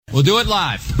We'll do it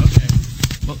live. Okay.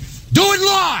 Well, do it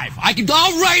live!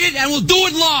 I'll write it and we'll do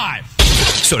it live!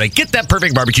 So to get that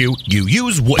perfect barbecue, you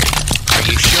use wood. Are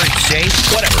you sure it's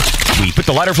safe? Whatever. We put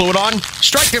the lighter fluid on,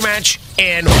 strike the match,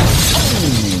 and...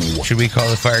 Oh! Should we call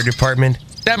the fire department?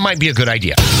 That might be a good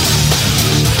idea.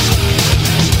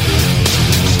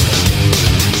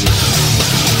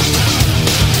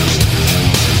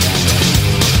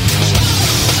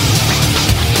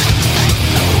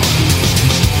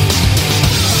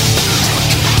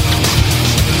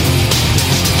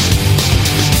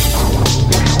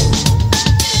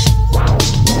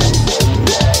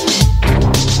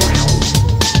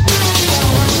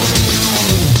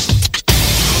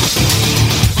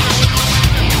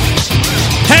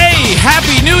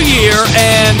 Happy New Year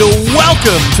and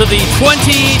welcome to the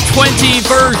 2020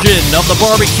 version of the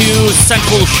Barbecue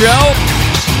Central Show.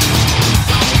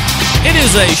 It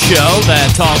is a show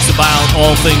that talks about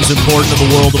all things important in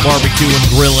the world of barbecue and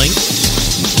grilling.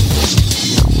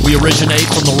 We originate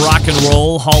from the Rock and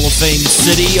Roll Hall of Fame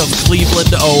city of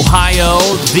Cleveland, Ohio,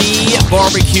 the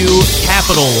barbecue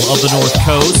capital of the North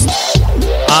Coast.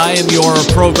 I am your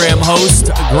program host,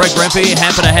 Greg Rempe.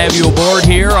 Happy to have you aboard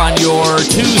here on your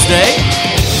Tuesday.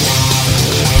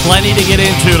 Plenty to get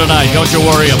into tonight. Don't you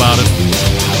worry about it.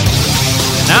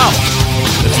 Now,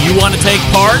 if you want to take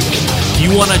part, if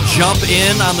you want to jump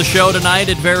in on the show tonight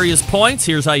at various points,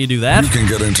 here's how you do that. You can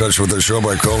get in touch with the show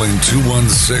by calling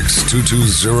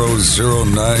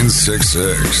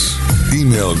 216-220-0966.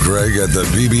 Email Greg at the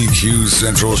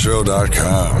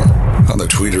bbqcentralshow.com. On the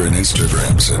Twitter and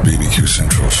Instagrams at BBQ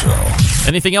Central Show.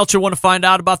 Anything else you want to find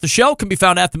out about the show can be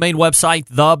found at the main website,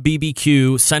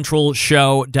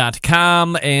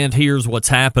 thebbqcentralshow.com. And here's what's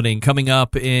happening. Coming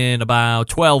up in about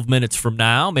 12 minutes from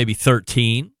now, maybe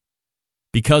 13.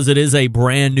 Because it is a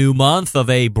brand new month of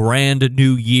a brand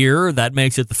new year, that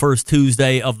makes it the first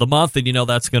Tuesday of the month. And you know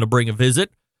that's going to bring a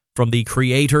visit from the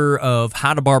creator of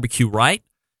How to Barbecue Right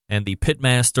and the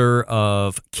pitmaster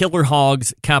of Killer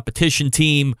Hogs competition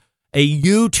team, a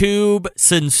YouTube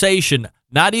sensation,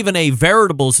 not even a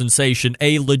veritable sensation,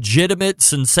 a legitimate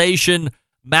sensation,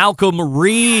 Malcom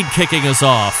Reed kicking us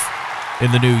off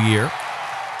in the new year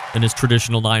in his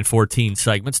traditional 9:14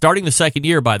 segment. Starting the second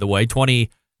year, by the way,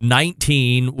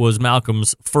 2019 was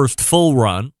Malcolm's first full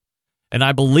run, and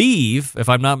I believe, if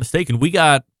I'm not mistaken, we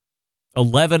got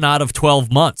 11 out of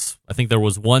 12 months. I think there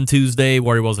was one Tuesday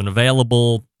where he wasn't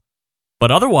available,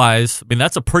 but otherwise, I mean,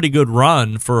 that's a pretty good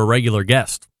run for a regular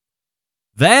guest.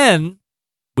 Then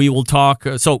we will talk.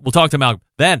 So we'll talk to Malcolm.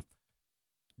 Then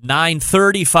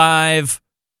 9:35.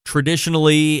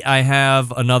 Traditionally, I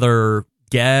have another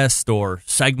guest or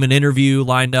segment interview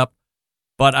lined up,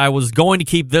 but I was going to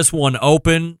keep this one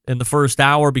open in the first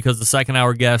hour because the second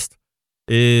hour guest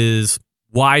is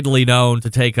widely known to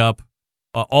take up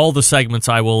all the segments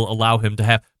I will allow him to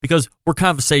have because we're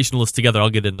conversationalists together. I'll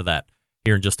get into that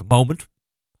here in just a moment.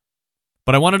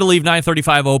 But I wanted to leave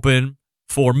 9:35 open.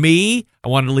 For me, I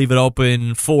wanted to leave it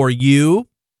open for you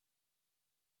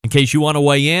in case you want to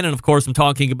weigh in. And, of course, I'm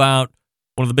talking about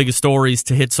one of the biggest stories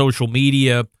to hit social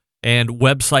media and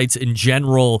websites in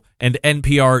general and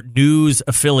NPR news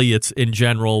affiliates in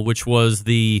general, which was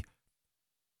the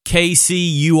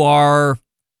KCUR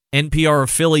NPR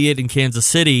affiliate in Kansas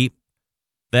City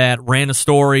that ran a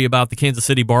story about the Kansas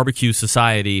City Barbecue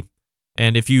Society.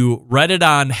 And if you read it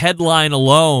on headline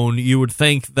alone, you would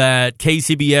think that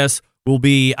KCBS will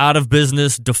be out of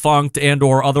business, defunct, and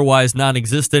or otherwise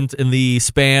non-existent in the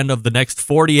span of the next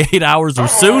 48 hours or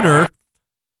sooner.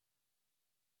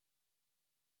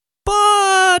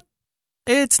 But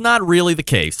it's not really the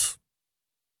case.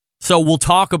 So we'll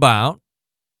talk about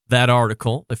that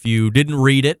article. If you didn't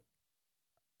read it,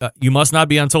 you must not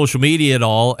be on social media at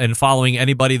all and following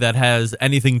anybody that has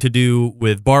anything to do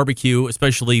with barbecue,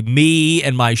 especially me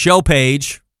and my show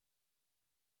page,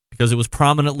 because it was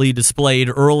prominently displayed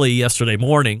early yesterday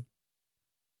morning.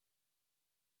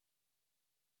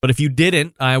 But if you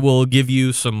didn't, I will give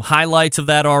you some highlights of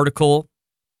that article.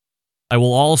 I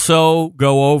will also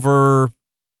go over,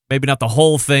 maybe not the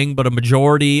whole thing, but a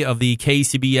majority of the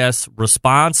KCBS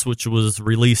response, which was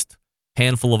released a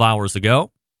handful of hours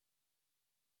ago.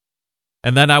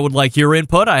 And then I would like your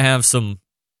input. I have some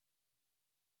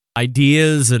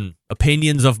ideas and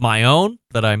opinions of my own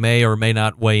that I may or may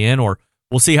not weigh in, or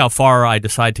we'll see how far I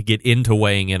decide to get into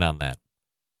weighing in on that.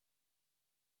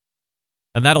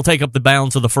 And that'll take up the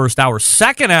balance of the first hour.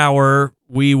 Second hour,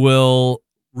 we will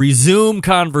resume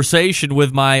conversation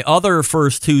with my other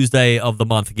first Tuesday of the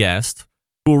month guest,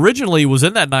 who originally was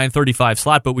in that 9:35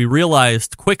 slot, but we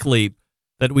realized quickly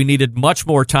that we needed much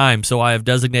more time, so I have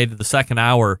designated the second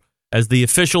hour as the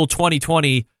official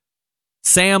 2020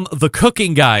 Sam the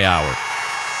Cooking Guy Hour.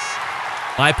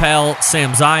 My pal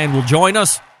Sam Zion will join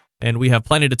us, and we have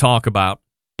plenty to talk about.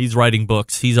 He's writing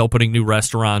books. He's opening new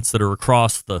restaurants that are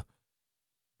across the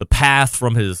path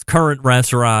from his current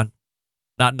restaurant.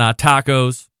 Not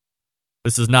Tacos.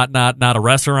 This is not a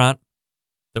restaurant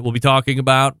that we'll be talking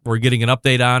about. We're getting an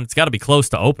update on. It's got to be close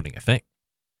to opening, I think.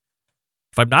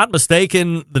 If I'm not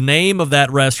mistaken, the name of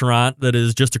that restaurant that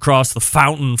is just across the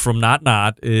fountain from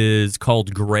Not is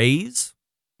called Gray's,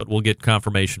 but we'll get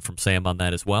confirmation from Sam on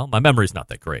that as well. My memory's not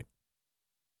that great.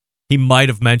 He might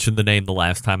have mentioned the name the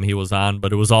last time he was on,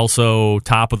 but it was also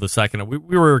top of the second.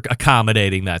 We were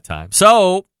accommodating that time.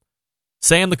 So,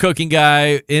 Sam the Cooking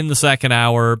Guy in the second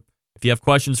hour. If you have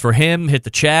questions for him, hit the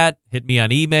chat, hit me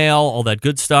on email, all that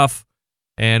good stuff,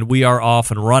 and we are off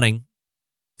and running.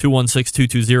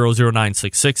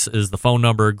 216-220-0966 is the phone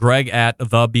number. Greg at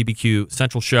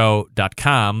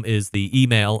thebbqcentralshow.com is the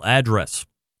email address.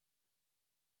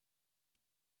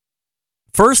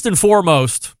 First and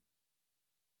foremost,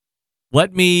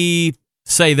 let me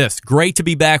say this. Great to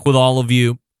be back with all of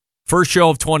you. First show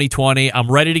of 2020.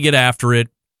 I'm ready to get after it.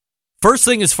 First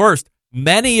thing is first.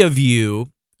 Many of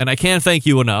you, and I can't thank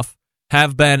you enough,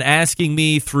 have been asking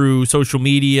me through social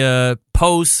media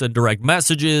posts and direct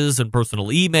messages and personal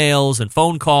emails and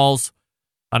phone calls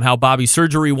on how Bobby's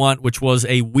surgery went, which was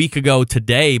a week ago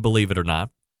today, believe it or not,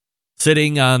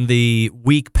 sitting on the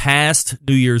week past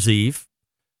New Year's Eve.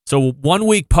 So 1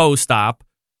 week post-op.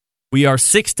 We are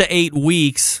 6 to 8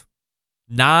 weeks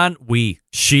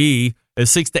she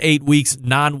is 6 to 8 weeks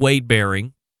non-weight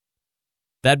bearing.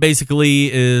 That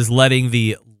basically is letting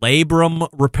the labrum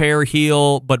repair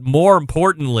heal, but more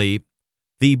importantly,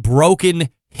 the broken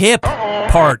hip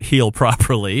part heal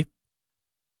properly.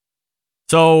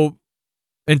 So,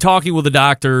 in talking with the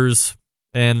doctors,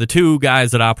 and the two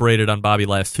guys that operated on Bobby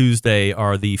last Tuesday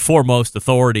are the foremost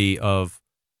authority of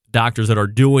doctors that are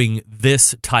doing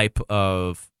this type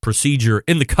of procedure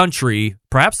in the country,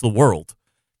 perhaps the world.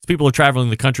 People are traveling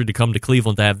the country to come to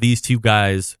Cleveland to have these two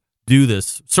guys do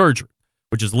this surgery,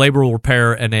 which is labral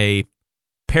repair and a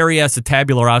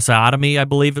periacetabular osteotomy, I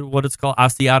believe is what it's called,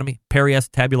 osteotomy,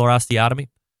 periacetabular osteotomy.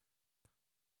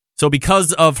 So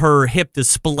because of her hip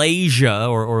dysplasia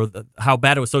or how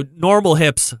bad it was, so normal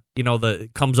hips,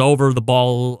 it comes over the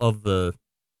ball of the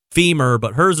femur,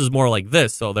 but hers is more like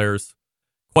this, so there's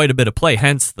quite a bit of play,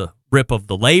 hence the rip of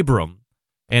the labrum.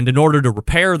 And in order to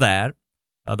repair that,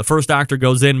 the first doctor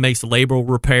goes in, makes a labral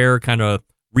repair, kind of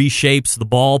reshapes the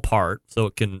ball part so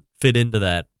it can fit into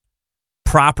that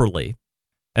properly.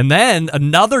 And then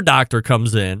another doctor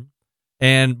comes in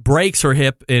and breaks her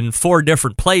hip in 4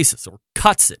 different places or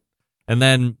cuts it and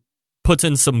then puts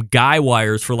in some guy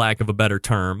wires, for lack of a better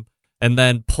term, and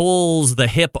then pulls the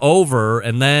hip over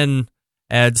and then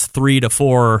adds 3 to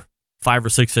 4 5 or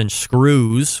 6 inch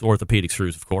screws, orthopedic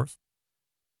screws, of course.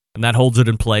 And that holds it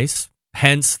in place,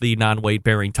 hence the non-weight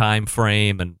bearing time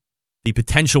frame and the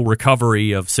potential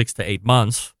recovery of 6 to 8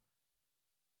 months.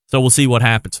 So we'll see what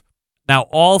happens. Now,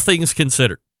 all things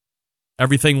considered,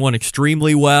 everything went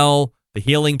extremely well. The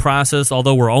healing process,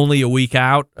 although we're only a week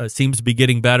out, seems to be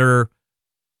getting better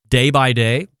day by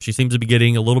day. She seems to be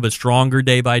getting a little bit stronger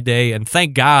day by day. And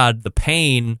thank God the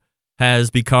pain has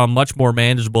become much more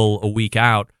manageable a week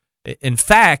out. In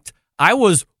fact, I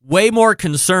was way more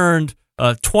concerned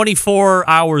 24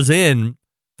 hours in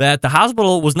that the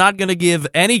hospital was not going to give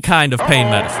any kind of pain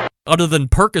medicine other than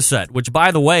Percocet, which,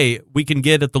 by the way, we can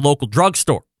get at the local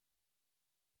drugstore.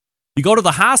 You go to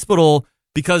the hospital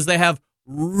because they have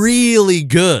really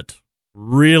good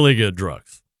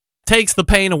drugs. Takes the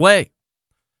pain away.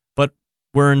 But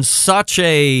we're in such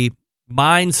a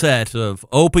mindset of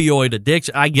opioid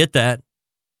addiction. I get that.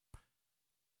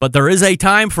 But there is a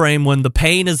time frame when the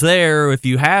pain is there. If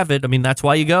you have it, that's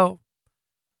why you go.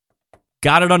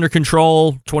 Got it under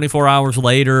control 24 hours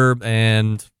later,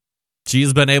 and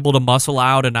she's been able to muscle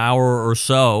out an hour or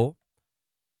so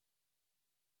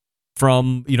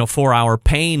from 4-hour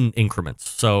pain increments.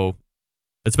 So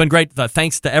it's been great.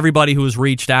 Thanks to everybody who has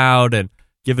reached out and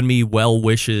given me well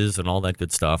wishes and all that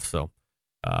good stuff. So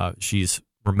she's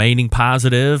remaining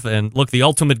positive. And look, the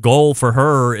ultimate goal for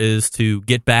her is to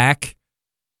get back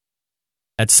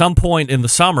at some point in the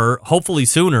summer, hopefully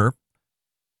sooner,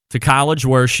 to college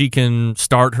where she can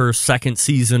start her second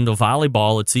season of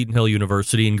volleyball at Seton Hill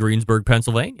University in Greensburg,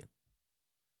 Pennsylvania.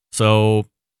 So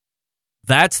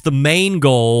that's the main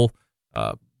goal.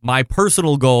 My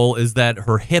personal goal is that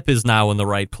her hip is now in the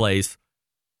right place.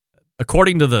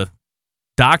 According to the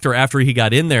doctor, after he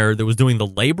got in there that was doing the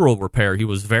labral repair, he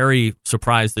was very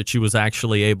surprised that she was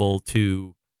actually able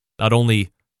to not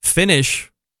only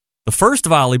finish the first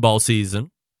volleyball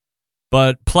season,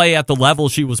 but play at the level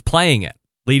she was playing at,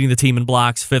 leading the team in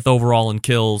blocks, 5th overall in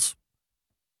kills.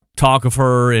 Talk of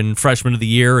her in freshman of the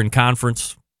year in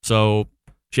conference. So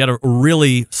she had a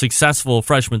really successful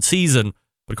freshman season,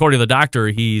 but according to the doctor,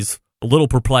 he's a little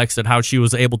perplexed at how she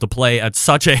was able to play at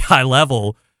such a high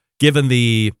level given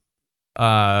the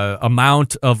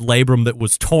amount of labrum that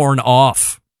was torn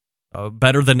off,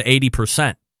 better than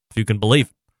 80%, if you can believe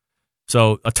it.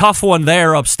 So a tough one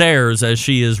there upstairs as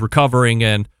she is recovering,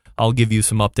 and I'll give you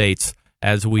some updates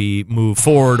as we move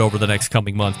forward over the next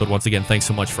coming months. But once again, thanks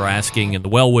so much for asking and the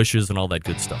well wishes and all that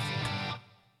good stuff.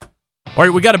 All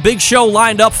right, we got a big show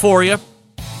lined up for you.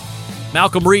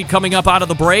 Malcolm Reed coming up out of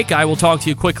the break. I will talk to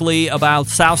you quickly about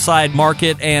Southside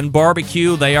Market and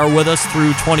Barbecue. They are with us through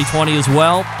 2020 as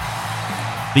well.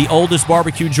 The oldest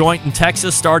barbecue joint in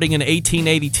Texas, starting in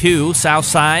 1882.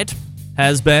 Southside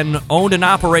has been owned and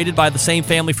operated by the same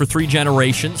family for 3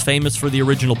 generations, famous for the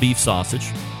original beef sausage.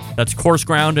 That's coarse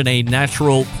ground and a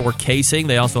natural pork casing.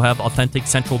 They also have authentic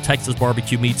Central Texas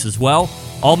barbecue meats as well.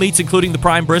 All meats, including the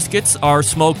prime briskets, are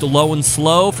smoked low and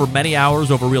slow for many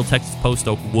hours over real Texas post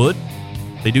oak wood.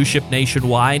 They do ship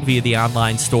nationwide via the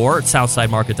online store at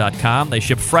southsidemarket.com. They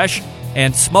ship fresh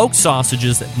and smoked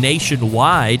sausages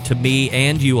nationwide to me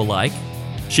and you alike.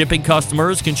 Shipping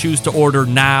customers can choose to order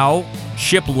now,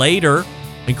 ship later,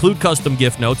 include custom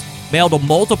gift notes, mail to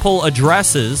multiple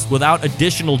addresses without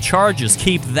additional charges.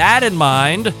 Keep that in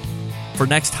mind for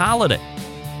next holiday.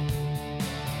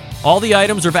 All the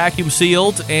items are vacuum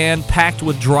sealed and packed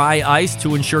with dry ice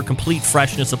to ensure complete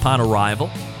freshness upon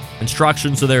arrival.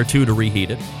 Instructions are there, too, to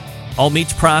reheat it. All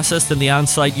meats processed in the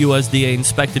on-site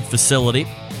USDA-inspected facility.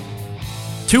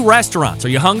 2 restaurants. Are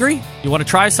you hungry? You want to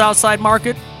try Southside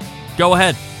Market? Go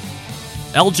ahead.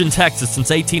 Elgin, Texas, since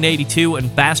 1882,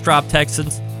 and Bastrop,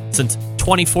 Texas, since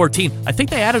 2014. I think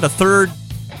they added a 3rd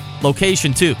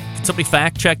location, too. Can somebody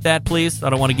fact-check that, please? I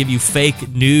don't want to give you fake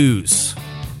news.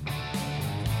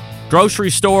 Grocery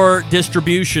store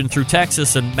distribution through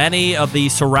Texas and many of the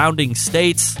surrounding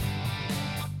states.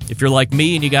 If you're like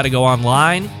me and you got to go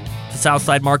online to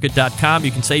southsidemarket.com,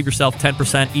 you can save yourself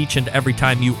 10% each and every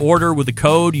time you order with the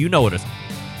code. You know it is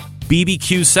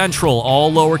BBQ Central,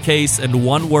 all lowercase and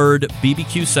one word,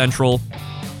 BBQ Central.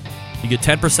 You get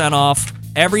 10% off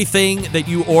everything that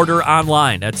you order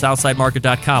online at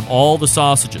southsidemarket.com. All the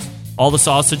sausages, all the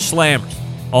sausage slammers,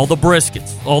 all the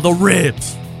briskets, all the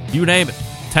ribs, you name it,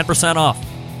 10% off.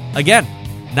 Again,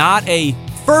 not a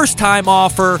first-time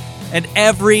offer, and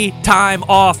every time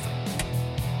offer.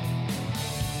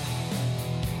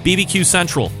 BBQ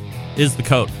Central is the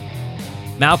code.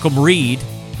 Malcolm Reed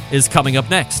is coming up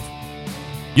next.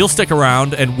 You'll stick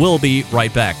around, and we'll be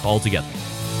right back all together.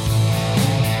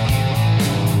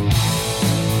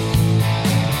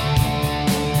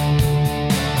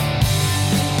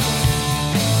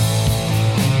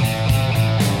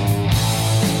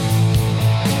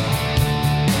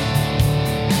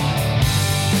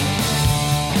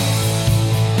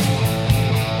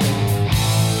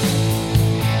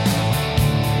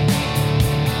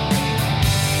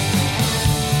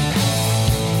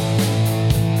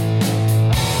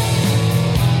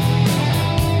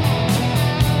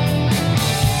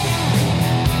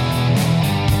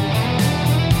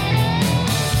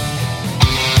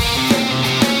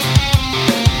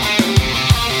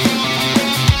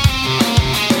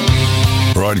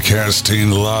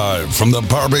 Broadcasting live from the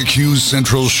Barbecue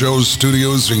Central Show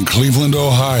studios in Cleveland,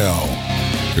 Ohio.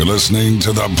 You're listening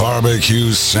to the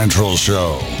Barbecue Central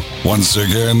Show. Once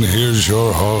again, here's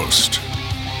your host,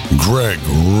 Greg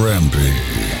Rempe.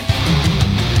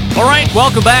 All right,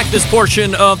 welcome back. This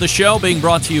portion of the show being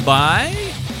brought to you by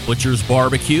Butcher's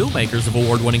Barbecue, makers of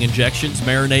award-winning injections,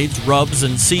 marinades, rubs,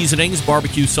 and seasonings,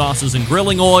 barbecue sauces, and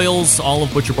grilling oils. All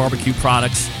of Butcher Barbecue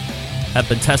products have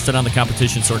been tested on the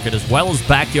competition circuit as well as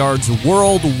backyards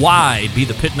worldwide. Be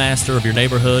the pitmaster of your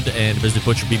neighborhood and visit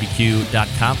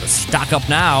butcherbbq.com to stock up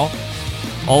now.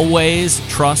 Always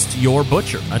trust your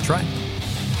butcher. That's right.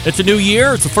 It's a new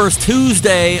year. It's the first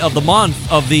Tuesday of the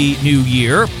month of the new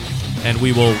year. And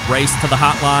we will race to the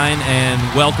hotline and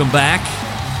welcome back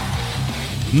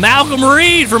Malcolm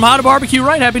Reed from How to Barbecue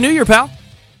Right. Happy New Year, pal.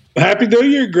 Happy New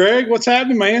Year, Greg. What's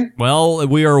happening, man? Well,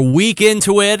 we are a week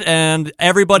into it, and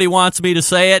everybody wants me to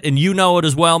say it, and you know it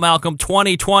as well, Malcolm.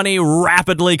 2020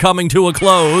 rapidly coming to a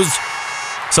close,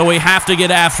 so we have to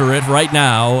get after it right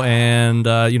now, and,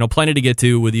 plenty to get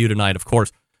to with you tonight, of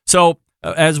course. So,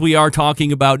 as we are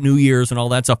talking about New Year's and all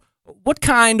that stuff, what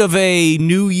kind of a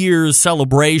New Year's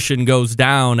celebration goes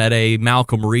down at a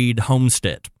Malcolm Reed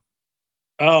homestead?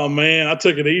 Oh, man, I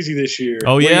took it easy this year.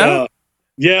 Oh, yeah?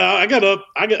 Yeah, I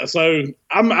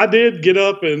did get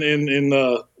up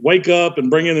and wake up and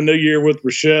bring in the new year with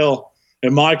Rochelle,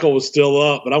 and Michael was still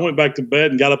up, but I went back to bed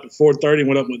and got up at 4:30 and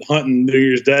went up with hunting New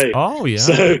Year's Day. Oh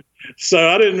yeah. So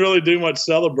I didn't really do much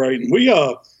celebrating. We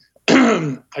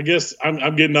I guess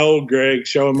I'm getting old, Greg,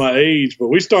 showing my age, but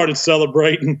we started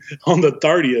celebrating on the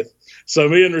 30th. So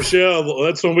me and Rochelle,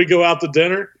 that's when we go out to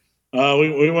dinner.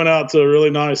 We went out to a really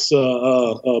nice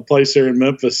place here in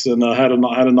Memphis and had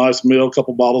a nice meal, a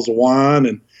couple bottles of wine,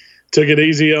 and took it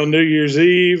easy on New Year's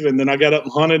Eve. And then I got up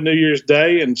and hunted New Year's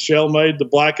Day, and Shell made the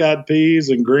black-eyed peas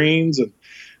and greens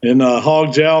and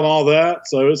hog jowl and all that.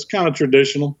 So it's kind of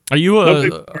traditional. Are you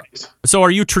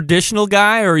are you a traditional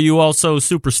guy, or are you also a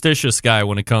superstitious guy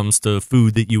when it comes to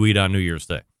food that you eat on New Year's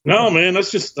Day? No, man,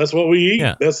 that's what we eat.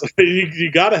 Yeah. That's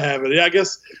you got to have it. Yeah, I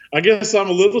guess I'm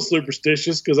a little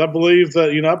superstitious because I believe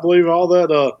that I believe all that.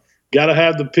 Got to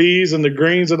have the peas and the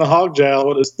greens and the hog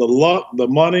jowl. It's the luck, the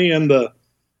money, and the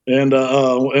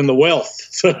wealth.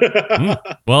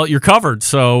 Well, you're covered.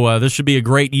 So this should be a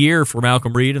great year for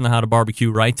Malcolm Reed and the How to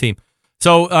Barbecue Right team.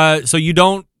 So you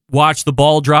don't watch the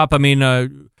ball drop. I mean,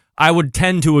 I would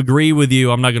tend to agree with you.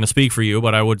 I'm not going to speak for you,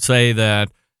 but I would say that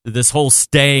this whole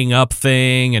staying up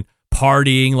thing and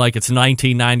partying like it's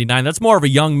 1999, that's more of a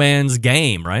young man's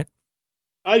game, right?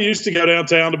 I used to go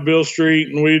downtown to Bill Street,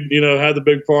 and we had the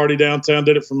big party downtown,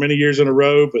 did it for many years in a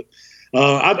row, but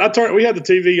we had the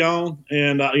TV on,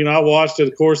 and I watched it.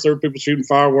 Of course, there were people shooting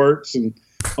fireworks and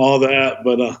all that,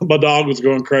 but my dog was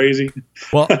going crazy.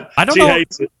 Well, I don't she know.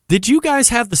 Hates it. Did you guys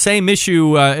have the same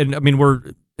issue? And I mean, we're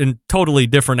in totally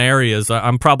different areas.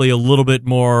 I'm probably a little bit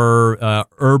more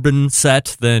urban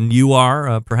set than you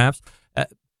are, perhaps.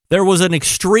 There was an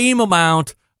extreme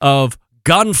amount of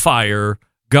gunfire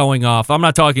going off. I'm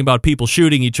not talking about people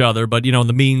shooting each other, but, in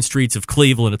the mean streets of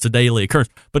Cleveland, it's a daily occurrence.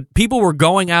 But people were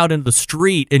going out into the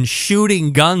street and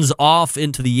shooting guns off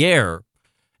into the air.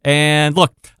 And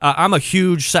look, I'm a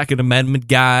huge Second Amendment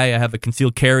guy. I have a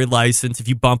concealed carry license. If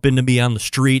you bump into me on the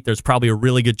street, there's probably a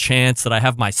really good chance that I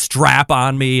have my strap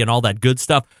on me and all that good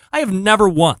stuff. I have never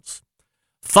once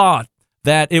thought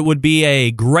that it would be a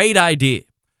great idea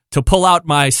to pull out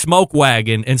my smoke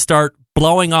wagon and start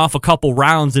blowing off a couple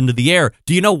rounds into the air.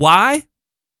 Do you know why?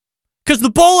 Because the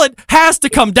bullet has to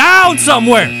come down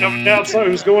somewhere. Coming down, so it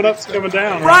was going up, it's coming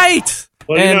down. Right.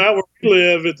 Well, out where we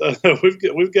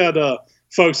live, we've got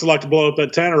folks that like to blow up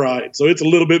that tannerite, so it's a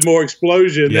little bit more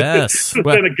explosion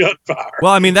than a gunfire.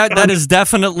 Well, I mean, that is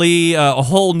definitely a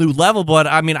whole new level, but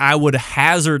I mean, I would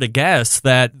hazard a guess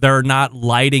that they're not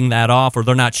lighting that off, or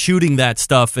they're not shooting that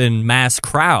stuff in mass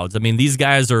crowds. I mean, these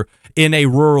guys are in a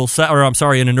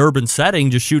in an urban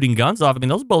setting, just shooting guns off. I mean,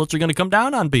 those bullets are going to come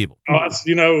down on people. I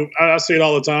see it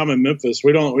all the time in Memphis.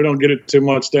 We don't get it too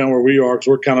much down where we are, because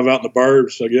we're kind of out in the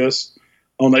burbs, I guess,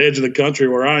 on the edge of the country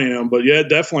where I am. But yeah,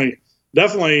 definitely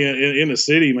in the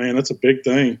city, man, that's a big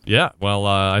thing. Yeah, well,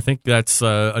 I think that's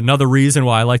another reason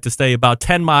why I like to stay about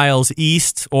 10 miles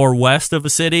east or west of a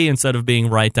city instead of being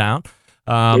right down.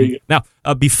 Now,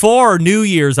 before New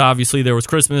Year's, obviously, there was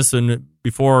Christmas, and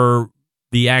before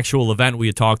the actual event, we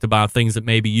had talked about things that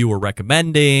maybe you were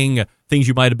recommending, things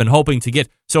you might have been hoping to get.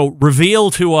 So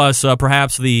reveal to us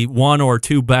perhaps the one or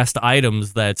two best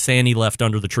items that Sandy left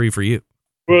under the tree for you.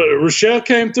 Well, Rochelle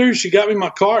came through. She got me my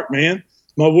cart, man.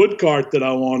 My wood cart that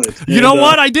I wanted. You know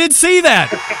what? I did see that.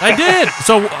 I did.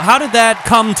 So how did that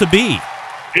come to be?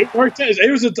 It worked out. It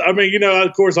was,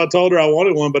 of course I told her I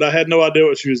wanted one, but I had no idea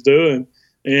what she was doing.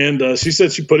 And she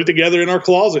said she put it together in our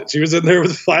closet. She was in there with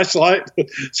a flashlight,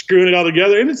 screwing it all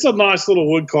together. And it's a nice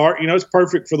little wood cart. It's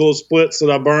perfect for those splits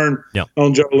that I burn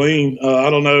on Jolene.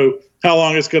 I don't know how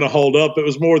long it's going to hold up. It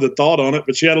was more the thought on it.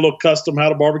 But she had a little custom How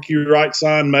to Barbecue Right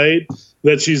sign made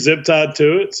that she zip tied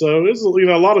to it. So it's a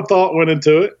lot of thought went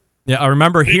into it. Yeah, I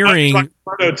remember hearing like a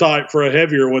prototype for a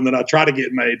heavier one that I try to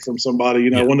get made from somebody,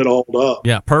 one that'll hold up.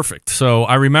 Yeah, perfect. So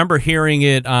I remember hearing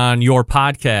it on your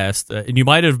podcast, and you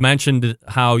might have mentioned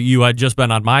how you had just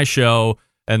been on my show,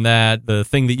 and that the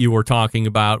thing that you were talking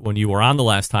about when you were on the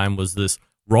last time was this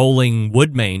rolling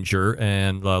wood manger,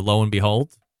 and lo and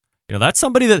behold, that's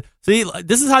somebody that, see,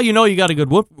 this is how you know you got a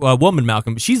good woman,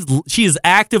 Malcolm. She is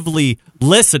actively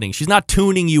listening. She's not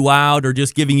tuning you out or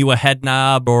just giving you a head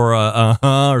nod or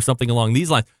or something along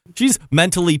these lines. She's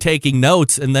mentally taking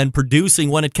notes and then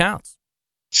producing when it counts.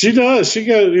 She does. She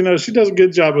does a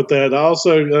good job with that. I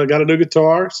also got a new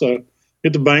guitar, so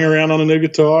get to bang around on a new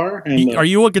guitar. And are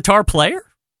you a guitar player?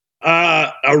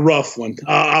 A rough one.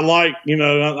 I like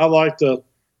to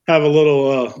have a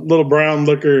little brown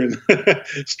liquor and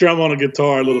strum on a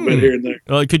guitar a little bit here and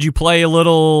there. Could you play a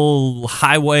little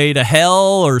Highway to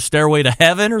Hell or Stairway to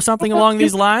Heaven or something along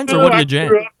these lines, or what do you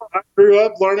jam? I grew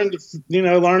up learning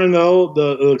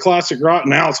the classic rock.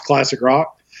 Now it's classic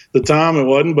rock. The time it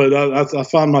wasn't, but I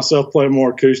find myself playing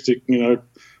more acoustic,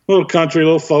 little country, a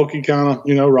little folky kind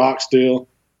of, rock still.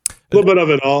 A little bit of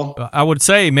it all. I would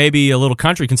say maybe a little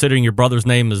country, considering your brother's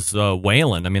name is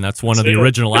Waylon. I mean, that's one of the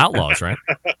original Outlaws, right?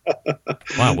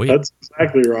 Wow, that's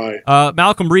exactly right.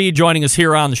 Malcolm Reed joining us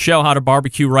here on the show. How to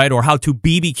barbecue right, or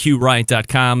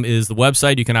howtobbqright.com is the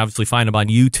website. You can obviously find him on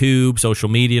YouTube, social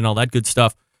media, and all that good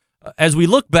stuff. As we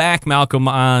look back, Malcolm,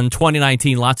 on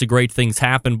 2019, lots of great things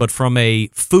happened, but from a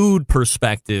food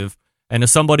perspective, and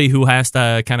as somebody who has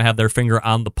to kind of have their finger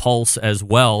on the pulse as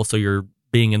well, so you're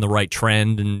being in the right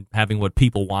trend and having what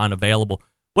people want available,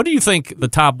 what do you think the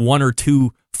top one or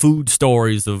two food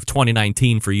stories of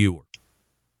 2019 for you were?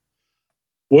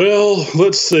 Well,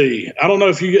 let's see. I don't know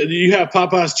if you have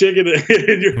Popeye's chicken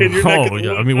in your neck of the woods.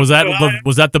 I mean, was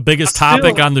that the biggest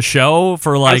topic on the show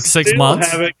for like 6 months?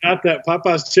 I haven't got that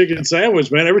Popeye's chicken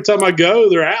sandwich, man. Every time I go,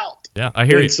 they're out. Yeah, I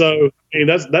hear you. So, I mean,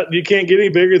 that you can't get any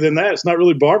bigger than that. It's not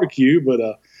really barbecue, but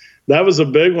that was a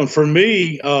big one for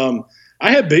me. I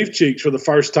had beef cheeks for the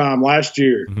first time last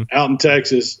year out in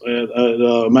Texas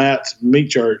at Matt's Meat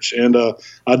Church, and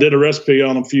I did a recipe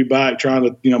on them a few back,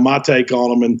 trying to my take on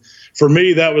them. And for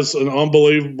me, that was an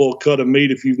unbelievable cut of meat.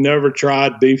 If you've never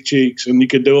tried beef cheeks, and you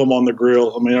could do them on the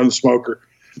grill, on the smoker,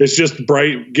 it's just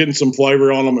getting some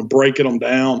flavor on them and breaking them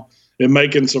down and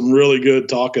making some really good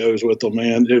tacos with them,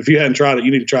 man. If you hadn't tried it,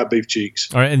 you need to try beef cheeks.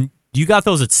 All right, and you got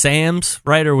those at Sam's,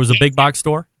 right, or was it a big box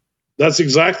store? That's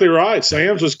exactly right.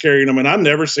 Sam's was carrying them, and I'd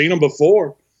never seen them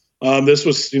before. This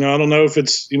was, I don't know if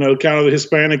it's, kind of the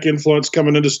Hispanic influence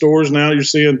coming into stores now. You're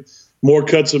seeing more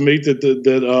cuts of meat that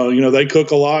they cook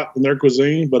a lot in their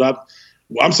cuisine. But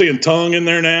I'm seeing tongue in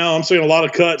there now. I'm seeing a lot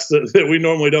of cuts that we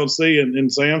normally don't see in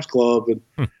Sam's Club.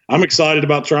 And I'm excited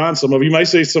about trying some of. You may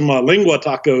see some lingua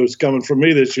tacos coming from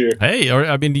me this year. Hey,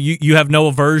 you have no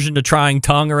aversion to trying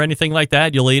tongue or anything like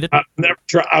that? You'll eat it?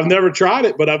 I've never tried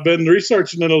it, but I've been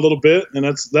researching it a little bit, and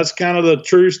that's kind of the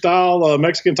true style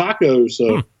Mexican tacos.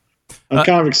 So I'm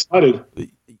kind of excited.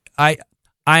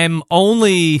 I'm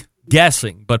only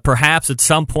guessing, but perhaps at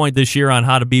some point this year on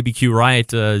How to BBQ Right,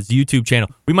 YouTube channel,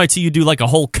 we might see you do like a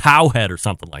whole cow head or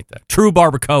something like that. True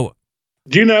barbacoa.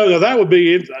 Do you know that would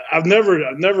be? I've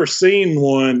never seen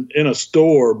one in a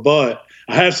store, but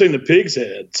I have seen the pig's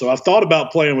head. So I've thought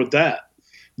about playing with that,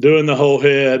 doing the whole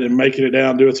head and making it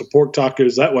down, doing some pork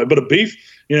tacos that way. But a beef,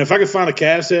 if I could find a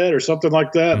calf's head or something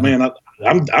like that, man,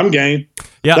 I'm game.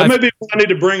 Yeah, that may be what I need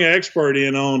to bring an expert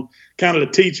in on, kind of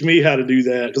to teach me how to do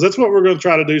that, because that's what we're going to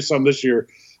try to do some this year.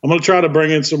 I'm going to try to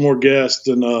bring in some more guests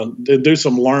and do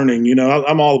some learning.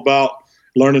 I'm all about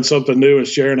learning something new and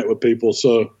sharing it with people.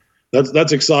 So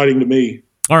that's exciting to me.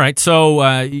 All right,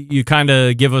 so you kind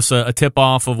of give us a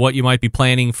tip-off of what you might be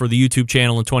planning for the YouTube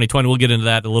channel in 2020. We'll get into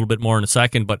that a little bit more in a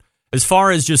second. But as far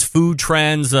as just food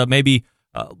trends, maybe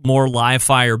more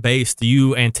live-fire-based, do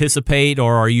you anticipate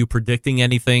or are you predicting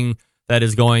anything that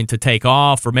is going to take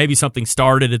off, or maybe something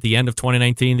started at the end of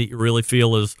 2019 that you really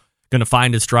feel is going to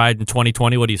find its stride in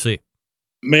 2020? What do you see?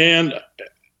 Man,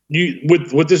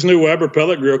 with this new Weber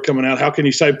pellet grill coming out, how can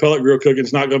you say pellet grill cooking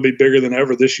is not going to be bigger than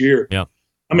ever this year? Yeah.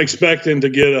 I'm expecting to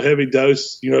get a heavy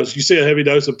dose. If you see a heavy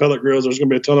dose of pellet grills, there's going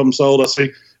to be a ton of them sold. I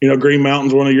see, Green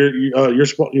Mountain's one of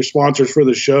your sponsors for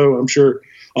the show. I'm sure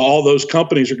all those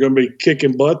companies are going to be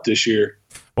kicking butt this year.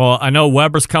 Well, I know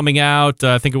Weber's coming out.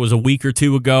 I think it was a week or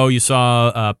two ago. You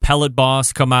saw Pellet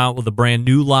Boss come out with a brand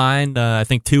new line. I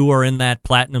think 2 are in that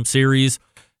Platinum series.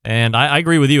 And I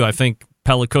agree with you. I think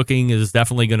pellet cooking is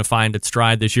definitely going to find its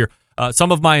stride this year.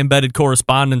 Some of my embedded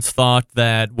correspondents thought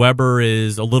that Weber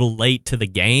is a little late to the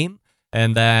game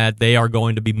and that they are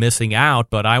going to be missing out,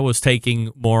 but I was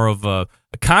taking more of a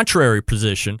contrary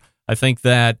position. I think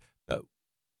that,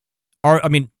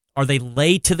 are they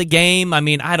late to the game?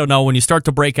 I don't know. When you start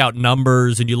to break out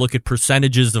numbers and you look at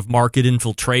percentages of market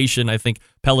infiltration, I think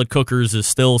pellet cookers is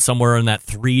still somewhere in that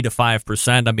 3 to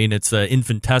 5%. It's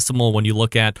infinitesimal when you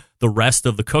look at the rest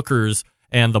of the cookers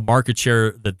and the market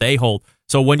share that they hold.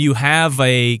 So when you have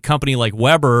a company like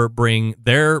Weber bring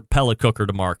their pellet cooker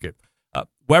to market,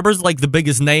 Weber's like the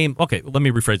biggest name. Okay, let me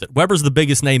rephrase it. Weber's the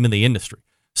biggest name in the industry.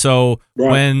 So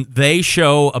when they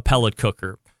show a pellet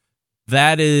cooker,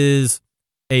 that is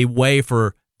a way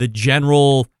for the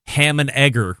general ham and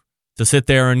egger to sit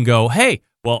there and go, hey,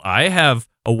 well, I have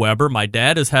a Weber. My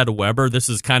dad has had a Weber. This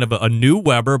is kind of a new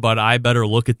Weber, but I better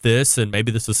look at this, and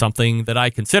maybe this is something that I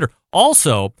consider.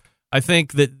 Also, I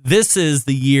think that this is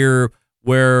the year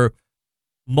where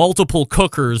multiple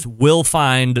cookers will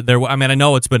find their. I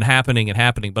know it's been happening,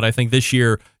 but I think this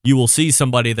year you will see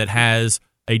somebody that has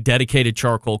a dedicated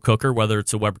charcoal cooker, whether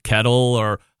it's a Weber kettle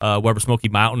or Weber Smoky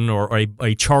Mountain or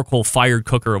a charcoal-fired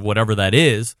cooker of whatever that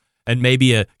is, and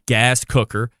maybe a gas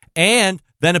cooker, and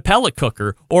then a pellet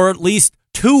cooker, or at least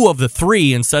 2 of the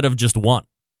 3 instead of just 1.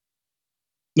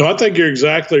 No, I think you're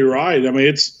exactly right. I mean,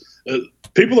 it's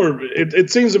people are. It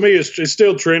seems to me it's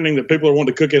still trending that people are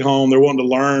wanting to cook at home. They're wanting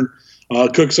to learn,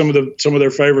 cook some of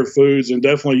their favorite foods, and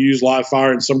definitely use live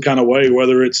fire in some kind of way,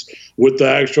 whether it's with the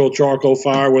actual charcoal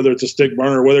fire, whether it's a stick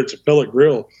burner, whether it's a pellet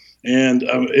grill. And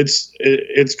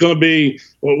it's going to be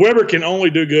Weber can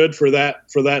only do good for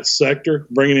that sector,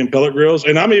 bringing in pellet grills.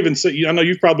 And I'm even I know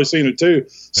you've probably seen it too.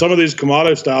 Some of these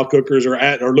Kamado style cookers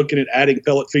are looking at adding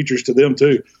pellet features to them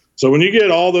too. So when you get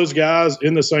all those guys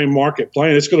in the same market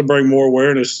playing, it's going to bring more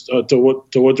awareness to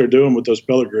what they're doing with those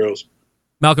pellet grills.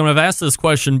 Malcolm, I've asked this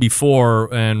question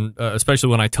before, and especially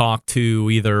when I talk to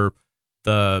either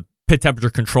the pit temperature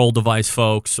control device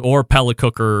folks or pellet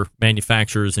cooker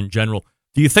manufacturers in general.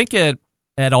 Do you think it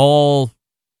at all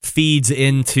feeds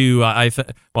into?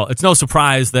 Well, it's no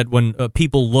surprise that when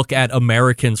people look at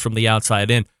Americans from the outside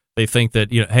in, they think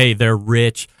that, hey, they're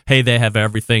rich. Hey, they have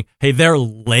everything. Hey, they're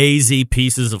lazy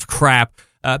pieces of crap.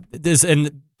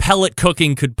 And pellet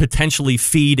cooking could potentially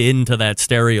feed into that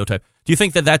stereotype. Do you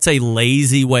think that that's a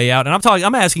lazy way out? And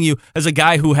I'm asking you as a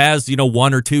guy who has,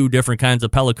 1 or 2 different kinds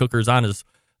of pellet cookers on his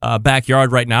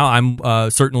backyard right now. I'm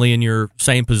certainly in your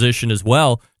same position as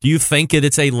well. Do you think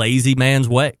it's a lazy man's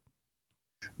way?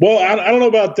 Well, I don't know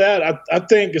about that. I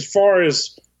think as far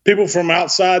as people from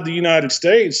outside the United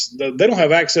States, they don't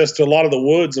have access to a lot of the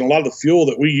woods and a lot of the fuel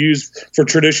that we use for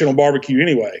traditional barbecue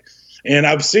anyway. And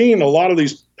I've seen a lot of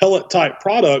these pellet type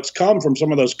products come from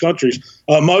some of those countries,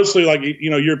 mostly like,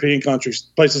 European countries,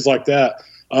 places like that.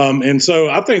 And so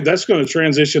I think that's going to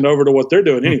transition over to what they're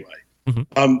doing anyway.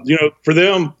 Mm-hmm. For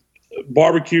them,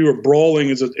 barbecue or broiling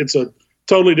it's a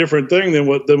totally different thing than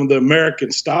the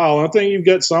American style. And I think you've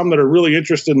got some that are really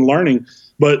interested in learning,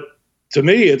 but to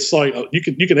me, it's like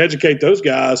you can educate those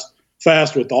guys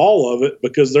fast with all of it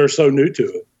because they're so new to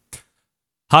it.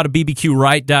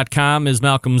 HowToBBQRight.com is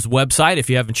Malcolm's website. If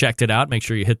you haven't checked it out, make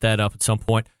sure you hit that up at some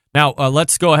point. Now,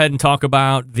 let's go ahead and talk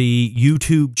about the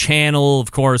YouTube channel.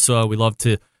 Of course, we love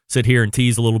to sit here and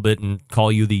tease a little bit and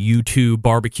call you the YouTube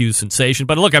barbecue sensation.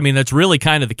 But look, that's really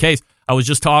kind of the case. I was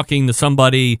just talking to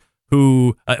somebody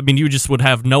who, you just would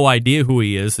have no idea who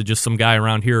he is. Just some guy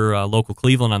around here, local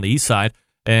Cleveland on the east side.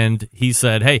 And he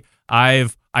said, hey, I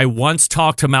once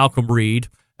talked to Malcolm Reed,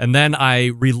 and then I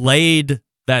relayed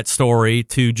that story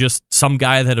to just some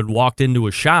guy that had walked into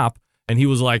a shop, and he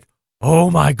was like, oh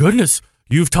my goodness,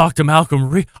 you've talked to Malcolm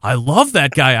Reed. I love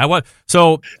that guy.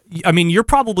 So, you're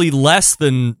probably less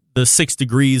than the 6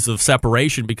 degrees of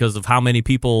separation because of how many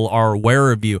people are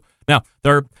aware of you. Now,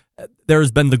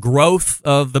 there's been the growth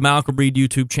of the Malcolm Reed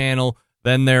YouTube channel.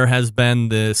 Then there has been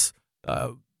this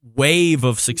wave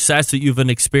of success that you've been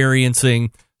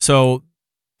experiencing. So,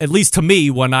 at least to me,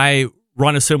 when I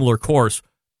run a similar course,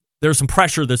 there's some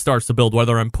pressure that starts to build,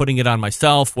 whether I'm putting it on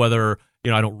myself, whether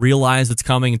I don't realize it's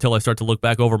coming until I start to look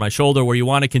back over my shoulder, where you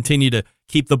want to continue to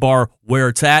keep the bar where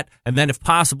it's at, and then if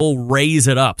possible, raise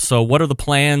it up. So what are the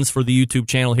plans for the YouTube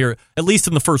channel here, at least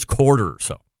in the first quarter or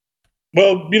so?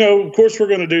 Well, of course, we're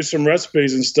going to do some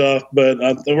recipes and stuff, but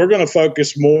we're going to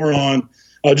focus more on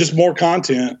just more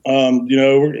content.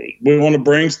 We want to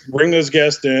bring those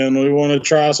guests in. We want to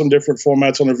try some different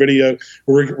formats on their video.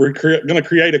 We're going to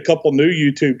create a couple new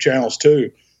YouTube channels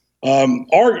too.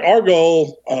 Our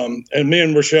goal, and me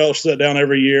and Rochelle sit down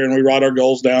every year and we write our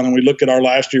goals down and we look at our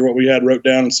last year, what we had wrote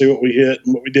down and see what we hit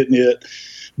and what we didn't hit.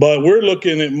 But we're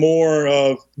looking at more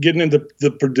of getting into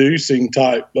the producing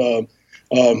type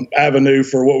avenue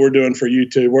for what we're doing for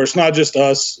YouTube, where it's not just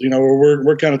us.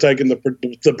 We're kind of taking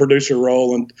the producer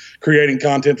role and creating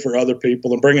content for other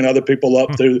people and bringing other people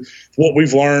up through what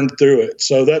we've learned through it.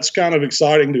 So that's kind of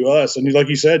exciting to us. And like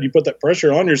you said, you put that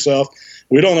pressure on yourself.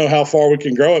 We don't know how far we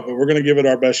can grow it, but we're going to give it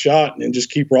our best shot and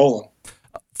just keep rolling.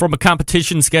 From a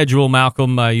competition schedule,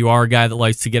 Malcolm, you are a guy that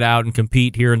likes to get out and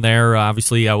compete here and there.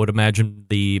 Obviously, I would imagine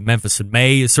the Memphis in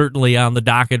May is certainly on the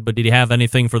docket, but did you have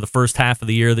anything for the first half of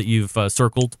the year that you've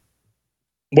circled?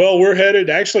 Well, we're headed,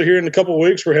 actually here in a couple of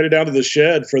weeks, we're headed down to the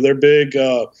Shed for their big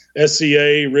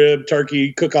SCA rib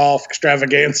turkey cook-off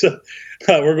extravaganza.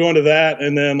 We're going to that.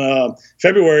 And then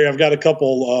February, I've got a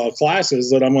couple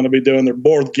classes that I'm going to be doing. They're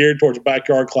more geared towards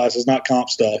backyard classes, not comp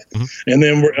stuff. Mm-hmm. And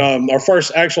then our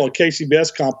first actual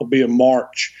KCBS comp will be in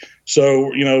March.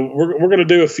 So, we're going to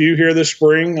do a few here this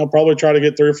spring. I'll probably try to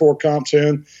get 3 or 4 comps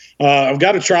in. I've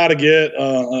got to try to get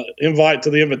invite to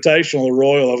the Invitational, the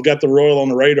Royal. I've got the Royal on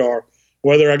the radar.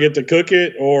 whether I get to cook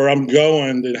it or I'm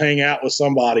going to hang out with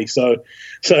somebody. So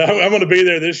I'm going to be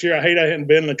there this year. I hadn't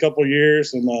been in a couple of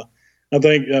years, and I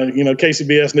think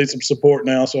KCBS needs some support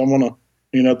now. So I'm going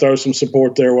to throw some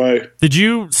support their way. Did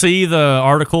you see the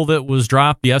article that was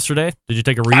dropped yesterday? Did you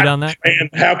take a read on that? And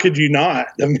how could you not?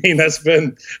 I mean, that's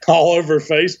been all over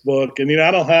Facebook, and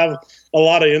I don't have a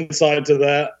lot of insight to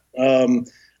that.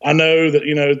 I know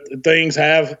that things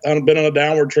have been on a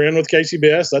downward trend with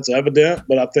KCBS. That's evident,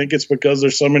 but I think it's because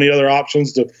there's so many other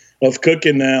options of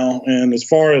cooking now. And as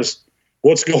far as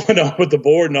what's going on with the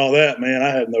board and all that, man, I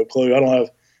have no clue. I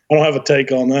don't have a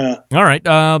take on that. All right.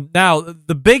 Now,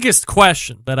 the biggest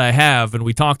question that I have, and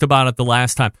we talked about it the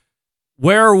last time,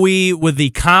 where are we with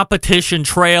the competition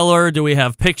trailer? Do we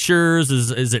have pictures?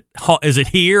 Is it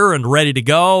here and ready to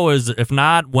go? If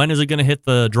not, when is it going to hit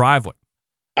the driveway?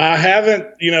 I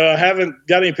haven't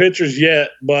got any pictures yet,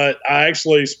 but I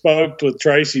actually spoke with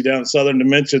Tracy down at Southern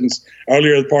Dimensions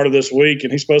earlier part of this week,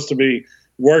 and he's supposed to be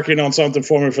working on something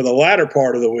for me for the latter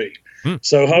part of the week.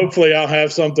 So hopefully I'll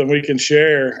have something we can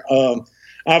share. I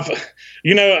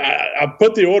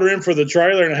put the order in for the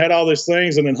trailer and I had all these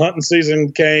things, and then hunting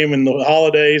season came and the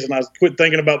holidays, and I quit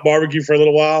thinking about barbecue for a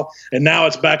little while, and now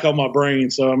it's back on my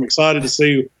brain. So I'm excited to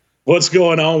see what's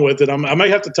going on with it. I may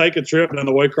have to take a trip down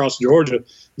the way across Georgia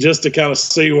just to kind of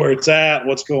see where it's at,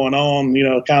 what's going on,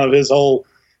 kind of his whole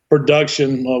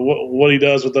production, what he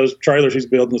does with those trailers he's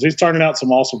building. He's turning out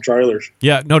some awesome trailers.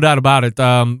 Yeah, no doubt about it.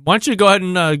 Why don't you go ahead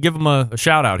and give him a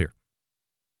shout out here?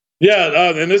 Yeah,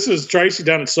 and this is Tracy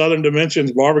down at Southern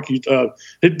Dimensions Barbecue.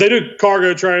 They do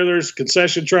cargo trailers,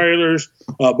 concession trailers,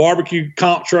 barbecue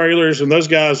comp trailers, and those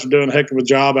guys are doing a heck of a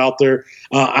job out there.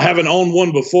 I haven't owned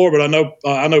one before, but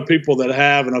I know people that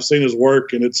have, and I've seen his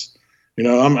work, and it's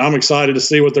I'm excited to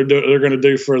see what they're going to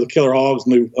do for the Killer Hogs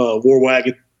new war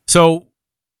wagon. So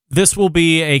this will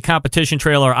be a competition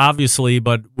trailer, obviously,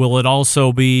 but will it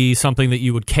also be something that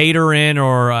you would cater in?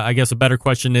 Or I guess a better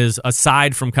question is,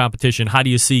 aside from competition, how do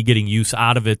you see getting use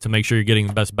out of it to make sure you're getting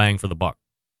the best bang for the buck?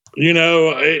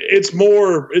 It's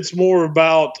more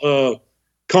about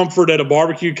comfort at a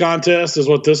barbecue contest is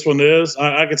what this one is.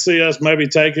 I could see us maybe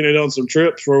taking it on some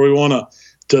trips where we want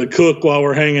to cook while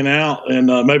we're hanging out and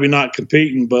maybe not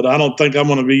competing, but I don't think I'm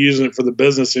going to be using it for the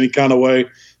business any kind of way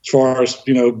as far as,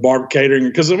 barbecue catering.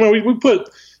 Because we put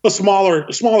a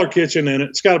smaller kitchen in it.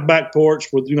 It's got a back porch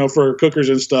with, for cookers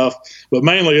and stuff, but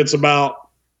mainly it's about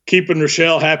keeping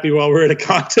Rochelle happy while we're at a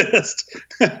contest.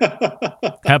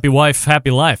 Happy wife,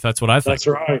 happy life. That's what I think. That's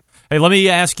right. Hey, let me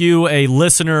ask you a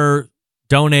listener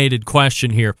donated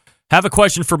question here. Have a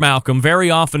question for Malcom.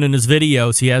 Very often in his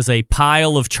videos, he has a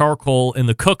pile of charcoal in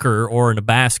the cooker or in a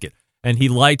basket, and he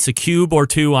lights a cube or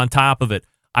two on top of it.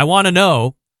 I want to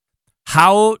know,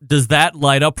 how does that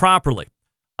light up properly?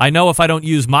 I know if I don't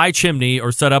use my chimney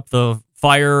or set up the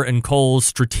fire and coals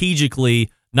strategically,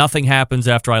 nothing happens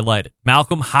after I light it.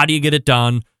 Malcom, how do you get it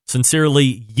done?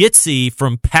 Sincerely, Yitzy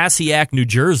from Passaic, New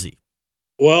Jersey.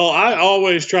 Well, I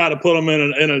always try to put them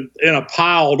in a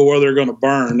pile to where they're going to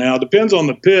burn. Now, it depends on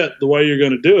the pit, the way you're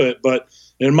going to do it. But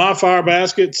in my fire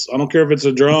baskets, I don't care if it's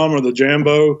a drum or the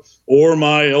Jambo or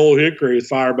my old hickory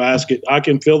fire basket, I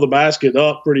can fill the basket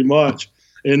up pretty much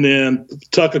and then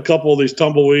tuck a couple of these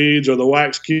tumbleweeds or the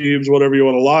wax cubes, whatever you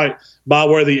want to light, by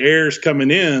where the air is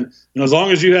coming in. And as long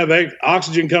as you have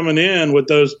oxygen coming in with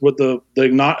the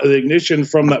ignition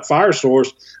from that fire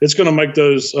source, it's going to make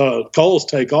those coals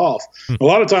take off. A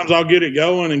lot of times I'll get it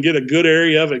going and get a good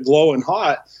area of it glowing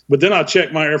hot, but then I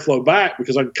check my airflow back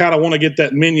because I kind of want to get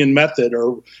that minion method,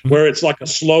 or where it's like a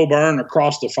slow burn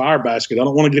across the fire basket. I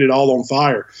don't want to get it all on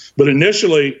fire. But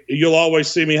initially, you'll always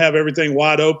see me have everything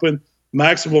wide open,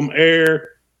 maximum air,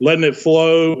 letting it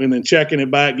flow, and then checking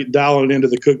it back, dialing it into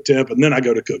the cook temp, and then I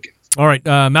go to cooking. All right,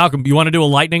 Malcom, you want to do a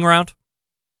lightning round?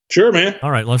 Sure, man.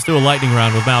 All right, let's do a lightning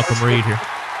round with Malcom Reed here.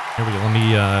 Here we go. Let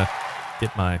me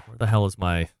get where the hell is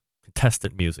my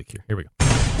contestant music here? Here we go.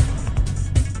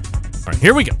 All right,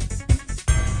 here we go.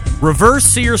 Reverse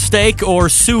sear steak or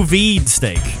sous vide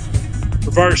steak?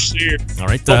 Reverse sear. All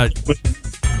right,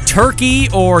 turkey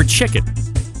or chicken?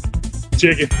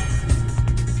 Chicken.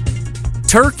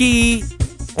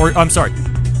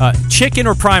 Chicken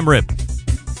or prime rib?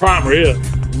 Prime rib.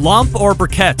 Lump or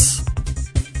briquettes?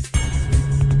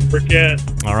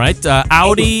 Briquette. All right,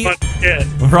 Audi.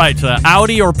 Right,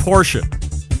 Audi or Porsche?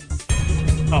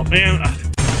 Oh man,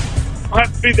 I'll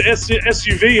have to be the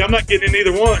SUV. I'm not getting in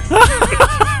either one.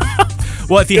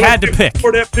 Well, if you had to pick,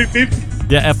 Ford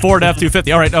F-250. Yeah, a Ford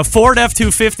F-250. All right, a Ford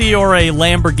F-250 or a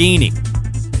Lamborghini?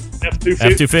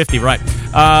 F-250. F-250, right.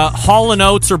 Hall &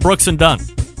 Oates or Brooks & Dunn?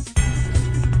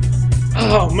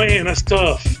 Oh, man, that's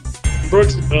tough.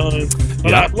 Brooks is done.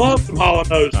 But Yeah. I love some Hall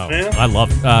 & Oates, Oh, man. I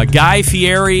love it. Guy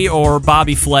Fieri or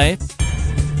Bobby Flay?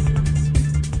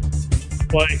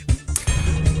 Play.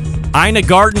 Ina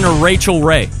Garten or Rachel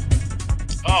Ray?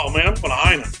 Oh, man, I'm going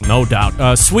to Ina. No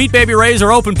doubt. Sweet Baby Ray's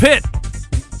or Open Pit?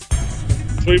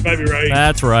 Sweet Baby Ray.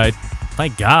 That's right.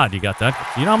 Thank God you got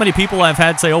that. You know how many people I've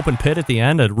had say Open Pit at the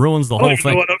end? It ruins the I whole don't even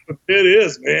know thing. what Open Pit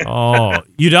is, man. Oh,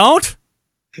 you don't?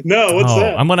 No, what's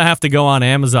that? I'm going to have to go on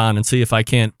Amazon and see if I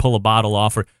can't pull a bottle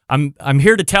off. I'm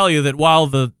here to tell you that while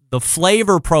the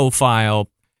flavor profile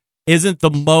isn't the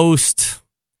most,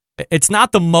 it's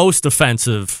not the most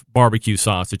offensive barbecue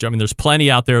sausage. I mean, there's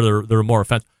plenty out there that are more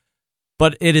offensive,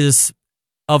 but it is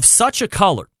of such a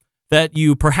color that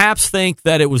you perhaps think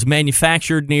that it was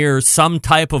manufactured near some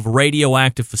type of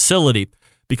radioactive facility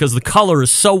because the color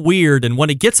is so weird. And when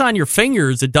it gets on your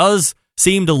fingers, it does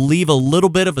seem to leave a little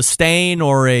bit of a stain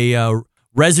or a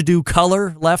residue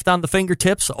color left on the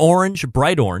fingertips, orange,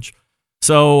 bright orange.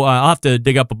 So I'll have to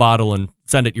dig up a bottle and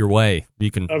send it your way. You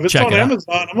can If it's check on it out.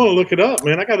 Amazon, I'm going to look it up,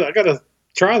 man. I gotta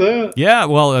try that. Yeah,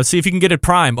 well, see if you can get it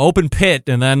prime, Open Pit,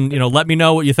 and then let me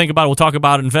know what you think about it. We'll talk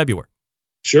about it in February.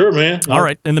 Sure, man. All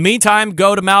right. In the meantime,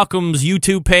 go to Malcolm's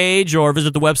YouTube page or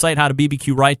visit the website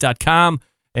howtobbqright.com,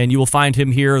 and you will find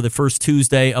him here the first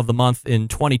Tuesday of the month in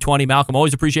 2020. Malcolm,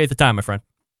 always appreciate the time, my friend.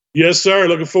 Yes, sir.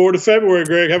 Looking forward to February,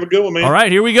 Greg. Have a good one, man. All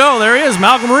right, here we go. There he is,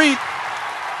 Malcolm Reed.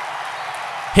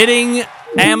 Hitting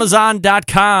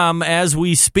Amazon.com as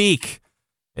we speak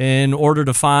in order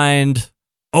to find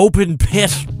Open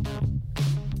Pit.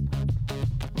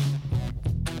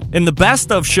 In the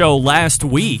Best of show last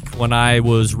week, when I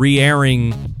was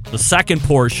re-airing the second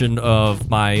portion of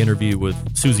my interview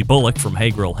with Susie Bullock from Hey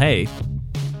Grill Hey,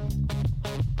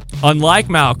 unlike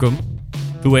Malcolm,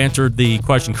 who answered the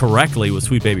question correctly with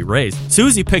Sweet Baby Ray's,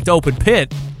 Susie picked Open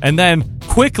Pit and then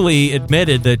quickly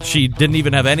admitted that she didn't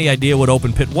even have any idea what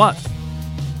Open Pit was.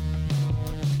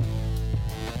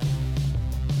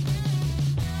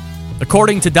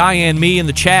 According to Diane Me in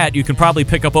the chat, you can probably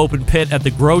pick up Open Pit at the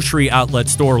grocery outlet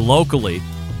store locally.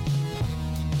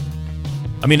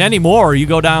 I mean, anymore, you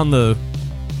go down the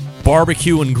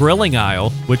barbecue and grilling aisle,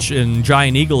 which in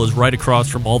Giant Eagle is right across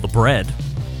from all the bread.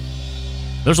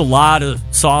 There's a lot of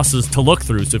sauces to look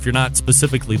through, so if you're not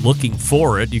specifically looking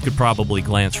for it, you could probably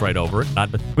glance right over it.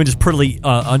 Just pretty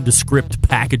undescript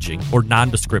packaging or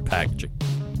nondescript packaging.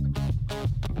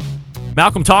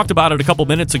 Malcolm talked about it a couple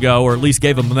minutes ago, or at least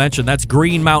gave him a mention. That's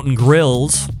Green Mountain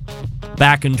Grills,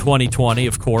 back in 2020,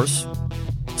 of course,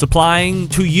 supplying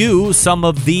to you some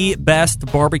of the best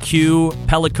barbecue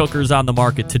pellet cookers on the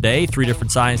market today. 3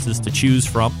 different sizes to choose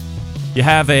from. You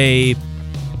have a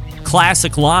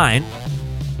classic line.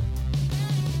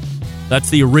 That's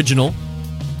the original.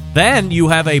 Then you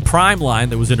have a prime line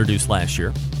that was introduced last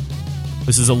year.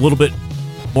 This is a little bit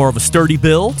more of a sturdy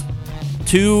build.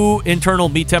 2 internal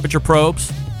meat temperature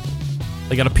probes.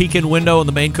 They got a peek-in window in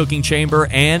the main cooking chamber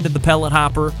and in the pellet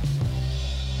hopper.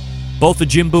 Both the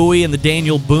Jim Bowie and the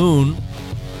Daniel Boone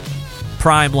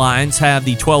prime lines have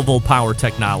the 12-volt power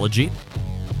technology.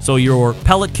 So your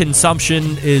pellet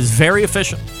consumption is very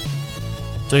efficient.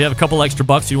 So you have a couple extra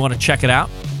bucks if you want to check it out.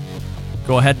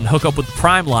 Go ahead and hook up with the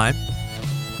prime line.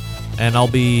 And I'll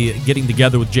be getting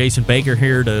together with Jason Baker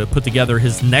here to put together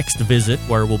his next visit,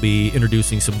 where we'll be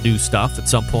introducing some new stuff at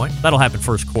some point. That'll happen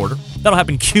first quarter. That'll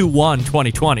happen Q1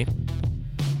 2020.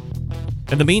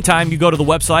 In the meantime, you go to the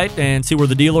website and see where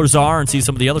the dealers are and see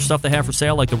some of the other stuff they have for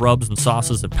sale, like the rubs and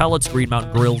sauces and pellets,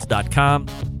 greenmountaingrills.com.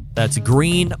 That's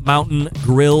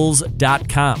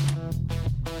greenmountaingrills.com.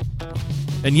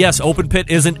 And yes, Open Pit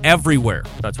isn't everywhere.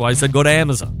 That's why I said go to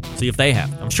Amazon. See if they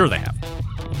have it. I'm sure they have it.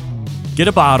 Get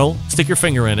a bottle, stick your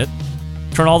finger in it,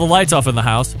 turn all the lights off in the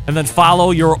house, and then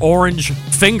follow your orange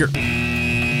finger.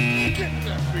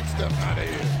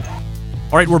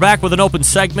 All right, we're back with an open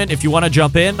segment. If you want to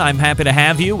jump in, I'm happy to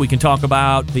have you. We can talk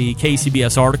about the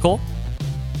KCBS article.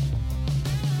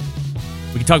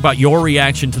 We can talk about your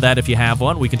reaction to that if you have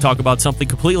one. We can talk about something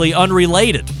completely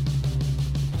unrelated.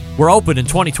 We're open in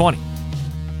 2020.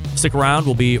 Stick around.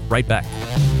 We'll be right back.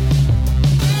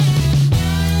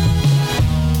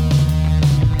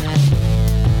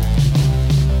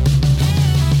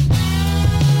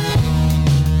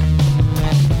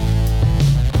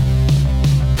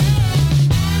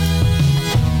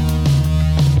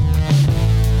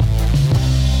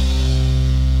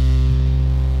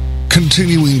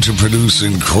 Continuing to produce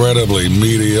incredibly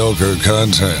mediocre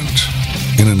content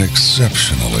in an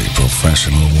exceptionally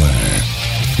professional way.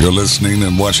 You're listening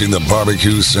and watching the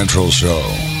Barbecue Central Show.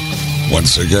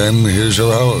 Once again, here's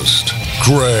your host,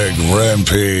 Greg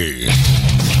Rempe.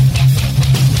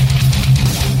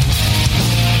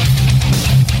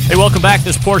 Hey, welcome back.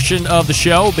 This portion of the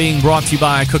show being brought to you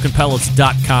by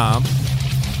cookingpellets.com.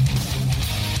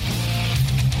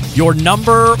 Your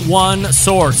number one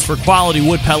source for quality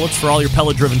wood pellets for all your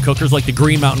pellet-driven cookers like the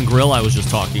Green Mountain Grill I was just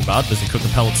talking about. Visit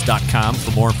cookingpellets.com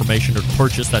for more information or to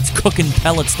purchase. That's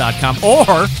cookingpellets.com.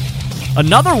 Or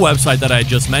another website that I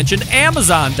just mentioned,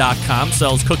 Amazon.com,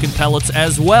 sells cooking pellets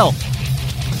as well.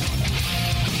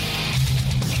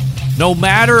 No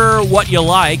matter what you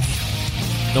like,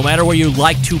 no matter where you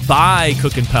like to buy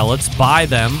cooking pellets, buy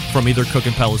them from either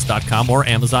cookingpellets.com or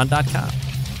Amazon.com.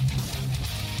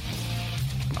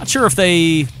 I'm not sure if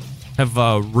they have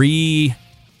reposted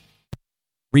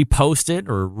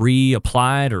or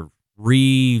reapplied or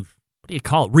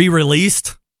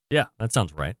re-released. Yeah, that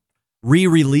sounds right.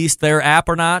 Re-released their app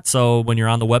or not. So when you're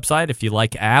on the website, if you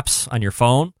like apps on your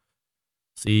phone,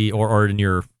 see or in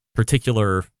your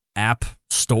particular app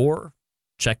store,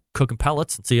 check Cooking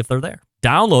Pellets and see if they're there.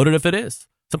 Download it if it is.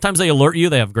 Sometimes they alert you.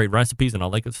 They have great recipes and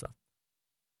all that good stuff.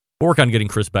 We'll work on getting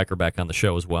Chris Becker back on the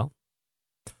show as well.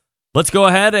 Let's go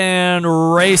ahead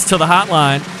and race to the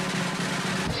hotline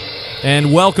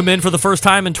and welcome in for the first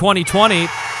time in 2020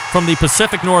 from the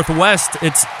Pacific Northwest.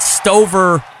 It's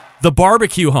Stover, the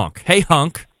barbecue hunk. Hey,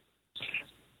 hunk.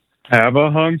 Have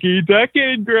a hunky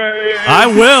decade, Greg. I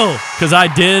will, because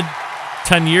I did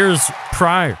 10 years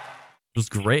prior. It was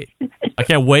great. I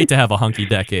can't wait to have a hunky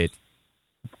decade.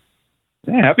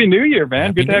 Yeah, Happy New Year, man.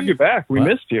 Happy Good to have New you back. We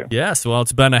missed you. Yes, well,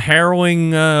 it's been a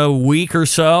harrowing week or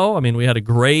so. I mean, we had a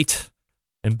great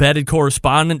embedded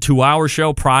correspondent 2-hour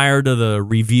show prior to the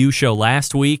review show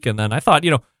last week. And then I thought,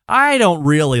 I don't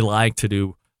really like to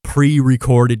do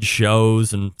pre-recorded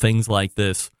shows and things like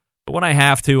this. But when I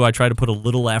have to, I try to put a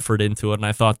little effort into it. And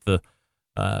I thought the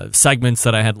segments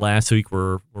that I had last week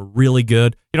were really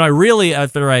good. I really,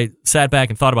 after I sat back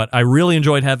and thought about it, I really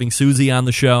enjoyed having Susie on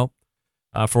the show.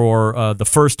 For the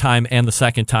first time and the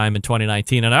second time in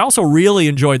 2019. And I also really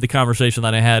enjoyed the conversation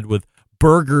that I had with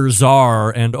burger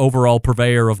czar and overall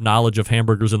purveyor of knowledge of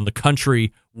hamburgers in the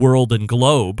country, world, and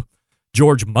globe,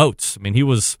 George Moats. I mean, he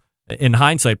was, in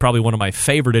hindsight, probably one of my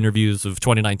favorite interviews of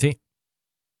 2019.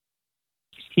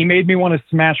 He made me want to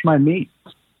smash my meat.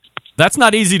 That's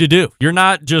not easy to do. You're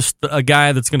not just a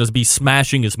guy that's going to be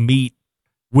smashing his meat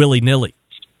willy-nilly.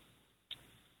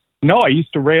 No, I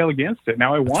used to rail against it.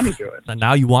 Now I want to do it. And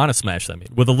now you want to smash that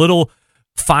meat with a little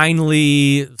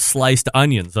finely sliced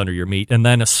onions under your meat and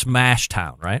then a smash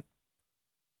town, right?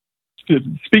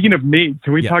 Speaking of meat,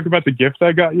 can we talk about the gift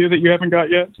I got you that you haven't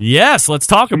got yet? Yes, let's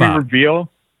talk about it. Can we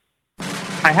reveal?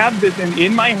 I have this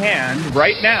in my hand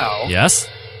right now. Yes.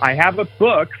 I have a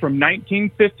book from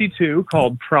 1952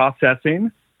 called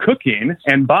Processing, Cooking,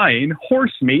 and Buying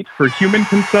Horse Meat for Human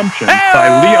Consumption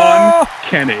by Leon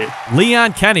Kenny.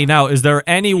 Leon Kenny. Now, is there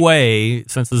any way,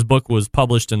 since this book was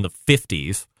published in the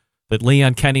 50s, that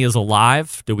Leon Kenny is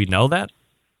alive? Do we know that?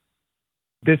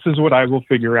 This is what I will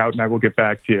figure out, and I will get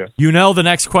back to you. The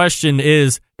next question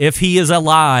is, if he is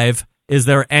alive, is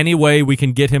there any way we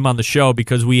can get him on the show?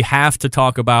 Because we have to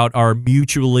talk about our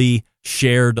mutually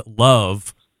shared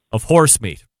love of horse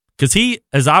meat. Because he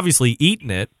has obviously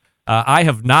eaten it. I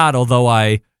have not, although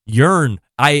I yearn,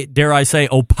 dare I say,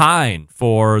 opine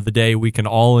for the day we can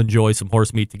all enjoy some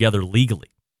horse meat together legally.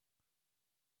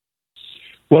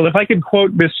 Well, if I could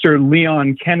quote Mr.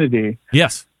 Leon Kennedy.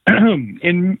 Yes.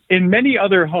 In many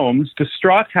other homes,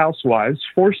 distraught housewives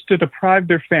forced to deprive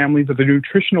their families of the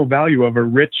nutritional value of a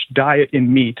rich diet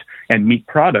in meat and meat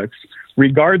products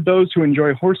regard those who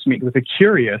enjoy horse meat with a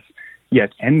curious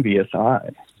yet envious eye.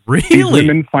 Really? These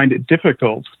women find it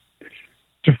difficult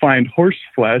to find horse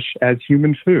flesh as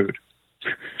human food.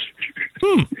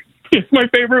 It's my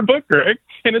favorite book, Greg,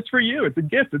 and it's for you. It's a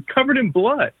gift. It's covered in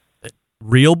blood.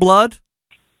 Real blood?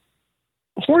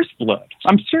 Horse blood.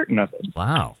 I'm certain of it.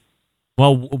 Wow.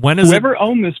 Well, when is Whoever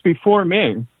owned this before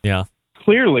me,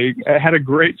 clearly had a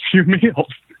great few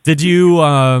meals. Did you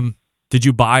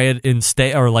buy it in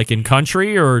state or like in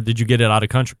country, or did you get it out of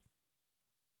country?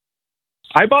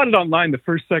 I bought it online the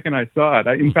first second I saw it.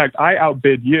 In fact, I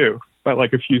outbid you by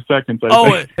like a few seconds. I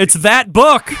think. It's that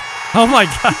book. Oh, my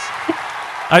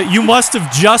God. You must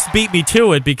have just beat me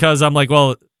to it because I'm like,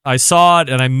 well, I saw it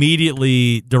and I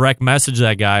immediately direct messaged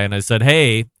that guy and I said,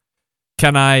 hey,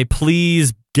 can I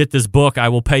please get this book? I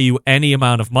will pay you any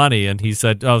amount of money. And he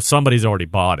said, oh, somebody's already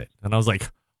bought it. And I was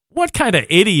like, what kind of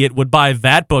idiot would buy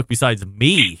that book besides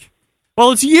me?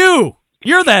 Well, it's you.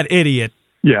 You're that idiot.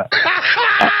 Yeah.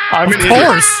 I'm of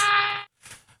course.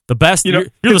 The best. You're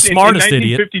the smartest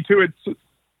idiot. In 1952,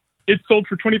 it sold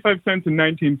for 25 cents in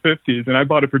 1950s, and I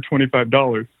bought it for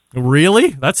 $25. Really?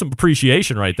 That's some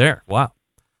appreciation right there. Wow.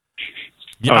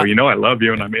 Yeah. Oh, I love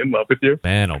you, and I'm in love with you.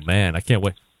 Man, oh, man. I can't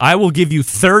wait. I will give you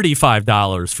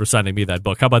 $35 for sending me that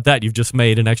book. How about that? You've just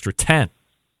made an extra 10.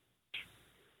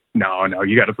 No,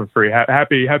 you got it for free.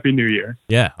 Happy New Year.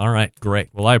 Yeah, all right, great.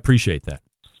 Well, I appreciate that.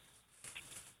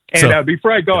 And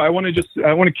before I go, I want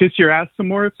to kiss your ass some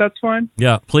more, if that's fine.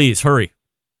 Yeah, please, hurry.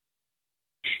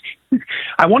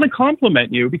 I want to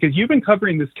compliment you because you've been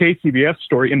covering this KCBS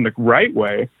story in the right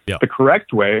way, the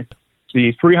correct way,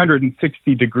 the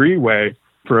 360-degree way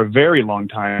for a very long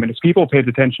time. And if people paid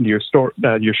attention to your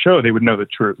show, they would know the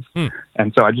truth.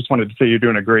 And so I just wanted to say you're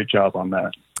doing a great job on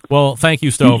that. Well, thank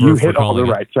you, Stover. You for hit all the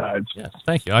calling right sides. Yes,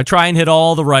 thank you. I try and hit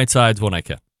all the right sides when I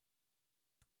can.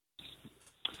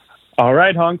 All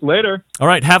right, Hunk. Later. All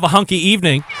right, have a hunky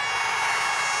evening.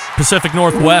 Pacific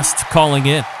Northwest calling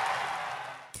in.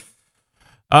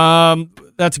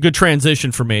 That's a good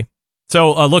transition for me.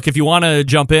 So, look, if you want to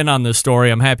jump in on this story,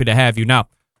 I'm happy to have you. Now,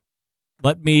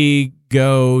 let me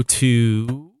go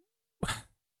to...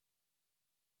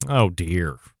 Oh,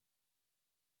 dear.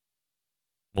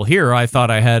 Well, here, I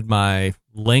thought I had my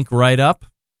link right up.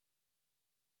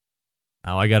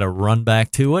 Now I got to run back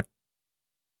to it.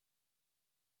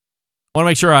 I want to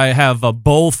make sure I have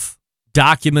both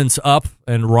documents up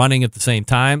and running at the same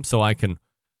time so I can,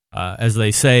 as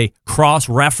they say,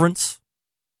 cross-reference.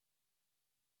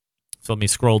 So let me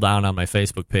scroll down on my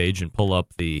Facebook page and pull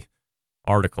up the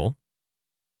article.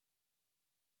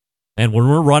 And when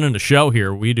we're running a show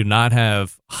here, we do not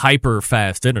have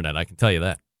hyper-fast internet, I can tell you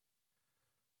that.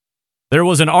 There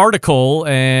was an article,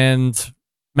 and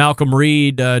Malcolm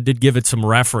Reed did give it some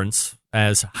reference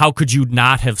as how could you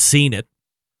not have seen it.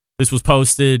 This was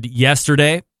posted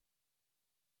yesterday,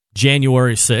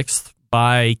 January 6th,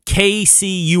 by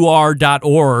kcur.org.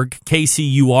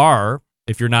 KCUR,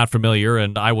 if you're not familiar,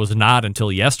 and I was not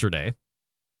until yesterday,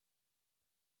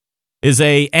 is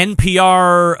a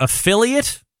NPR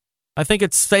affiliate. I think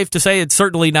it's safe to say it's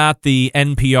certainly not the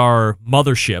NPR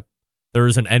mothership. There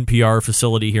is an NPR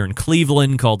facility here in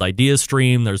Cleveland called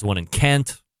IdeaStream. There's one in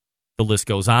Kent. The list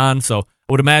goes on. So I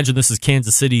would imagine this is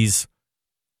Kansas City's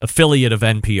affiliate of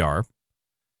NPR.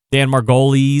 Dan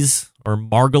Margolis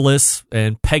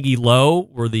and Peggy Lowe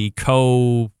were the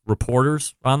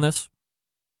co-reporters on this.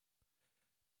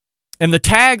 And the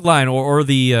tagline or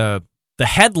the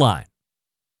headline,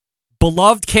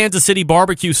 beloved Kansas City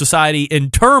Barbecue Society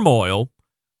in turmoil,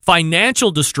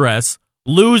 financial distress,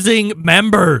 losing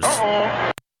members.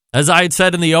 As I had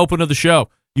said in the open of the show,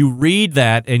 you read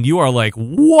that and you are like,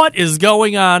 what is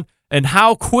going on? And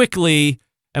how quickly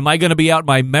am I going to be out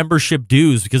my membership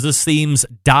dues? Because this seems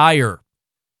dire.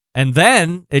 And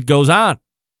then it goes on.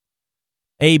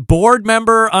 A board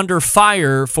member under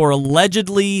fire for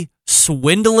allegedly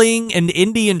swindling an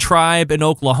Indian tribe in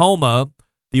Oklahoma.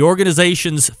 The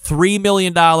organization's $3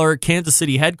 million Kansas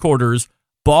City headquarters,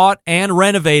 bought and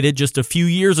renovated just a few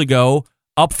years ago,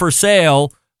 up for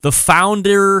sale. The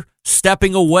founder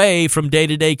stepping away from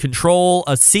day-to-day control,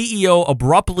 a CEO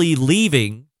abruptly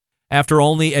leaving after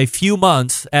only a few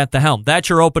months at the helm. That's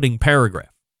your opening paragraph.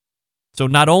 So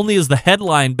not only is the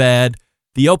headline bad,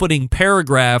 the opening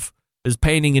paragraph is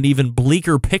painting an even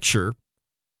bleaker picture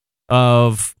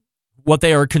of what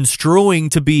they are construing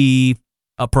to be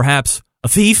perhaps a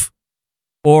thief,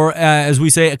 or as we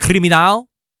say, a criminal.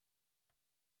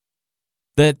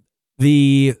 That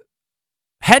the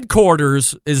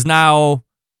headquarters is now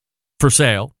for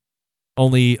sale,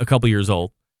 only a couple years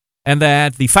old, and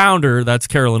that the founder, that's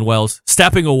Carolyn Wells,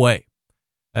 stepping away,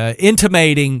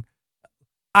 intimating,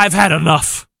 I've had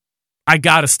enough. I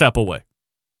got to step away.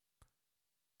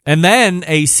 And then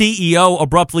a CEO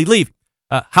abruptly leave.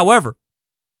 However,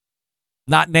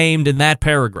 not named in that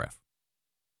paragraph.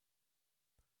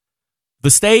 The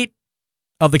state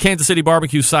of the Kansas City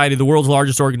Barbecue Society, the world's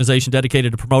largest organization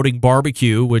dedicated to promoting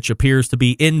barbecue, which appears to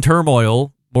be in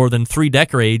turmoil more than 3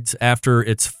 decades after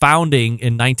its founding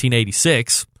in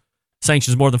 1986,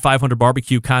 sanctions more than 500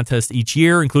 barbecue contests each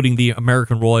year, including the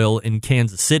American Royal in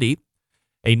Kansas City.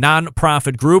 A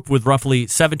nonprofit group with roughly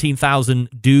 17,000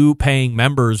 due-paying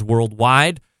members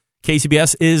worldwide,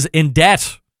 KCBS is in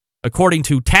debt, according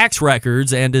to tax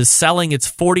records, and is selling its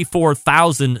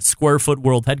 44,000 square foot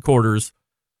world headquarters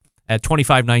at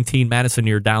 2519 Madison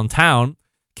near downtown.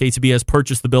 KCBS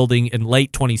purchased the building in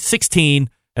late 2016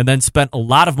 and then spent a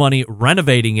lot of money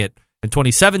renovating it. In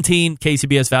 2017,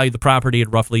 KCBS valued the property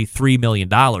at roughly $3 million.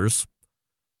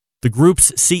 The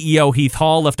group's CEO, Heath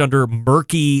Hall, left under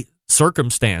murky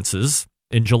circumstances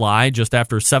in July, just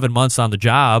after 7 months on the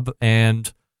job,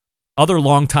 and other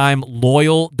longtime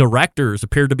loyal directors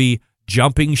appear to be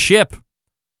jumping ship.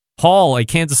 Hall, a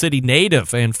Kansas City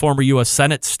native and former U.S.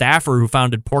 Senate staffer who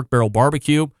founded Pork Barrel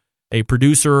Barbecue, a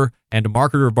producer and a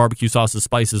marketer of barbecue sauces,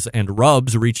 spices, and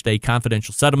rubs, reached a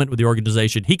confidential settlement with the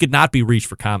organization. He could not be reached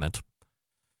for comment.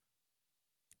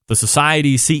 The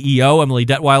society CEO, Emily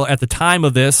Detweiler, at the time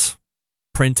of this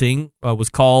printing, was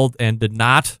called and did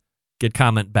not get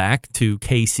comment back to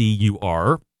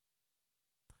KCUR.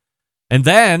 And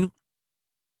then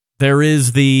there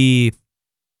is the,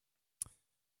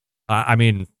 I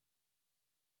don't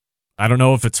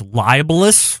know if it's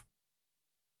libelous,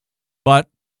 but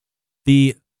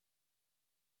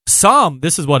some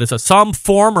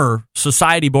former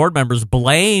society board members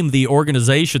blame the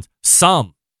organizations.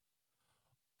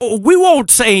 We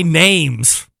won't say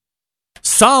names.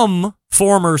 Some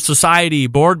former society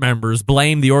board members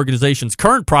blame the organization's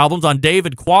current problems on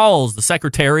David Qualls, the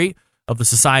secretary of the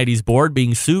society's board,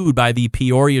 being sued by the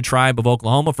Peoria tribe of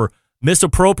Oklahoma for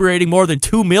misappropriating more than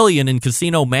 $2 million in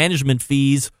casino management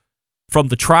fees from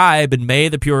the tribe. In May,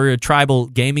 the Peoria Tribal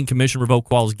Gaming Commission revoked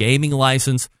Qualls' gaming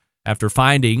license after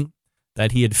finding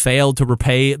that he had failed to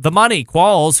repay the money.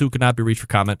 Qualls, who could not be reached for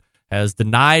comment, has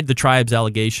denied the tribe's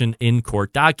allegation in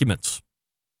court documents.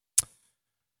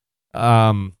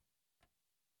 Look,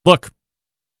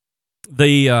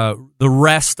 the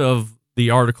rest of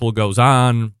the article goes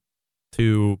on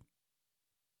to,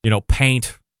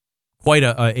 paint quite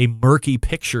a murky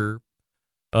picture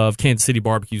of Kansas City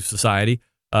Barbecue Society.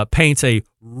 Paints a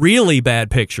really bad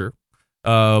picture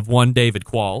of one David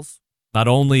Qualls, not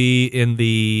only in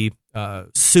the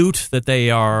suit that they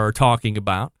are talking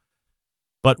about,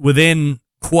 but within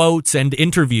quotes and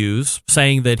interviews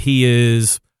saying that he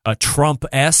is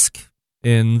Trump-esque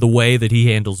in the way that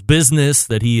he handles business,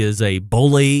 that he is a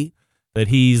bully, that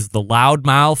he's the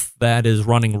loudmouth that is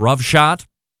running roughshod.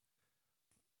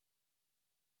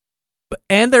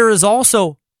 And there is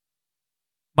also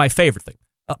my favorite thing.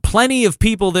 Plenty of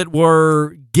people that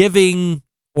were giving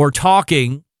or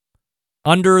talking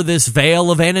under this veil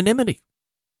of anonymity.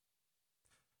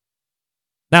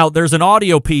 Now, there's an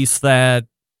audio piece that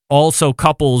also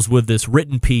couples with this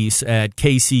written piece at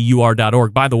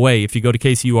kcur.org. By the way, if you go to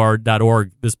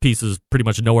kcur.org, this piece is pretty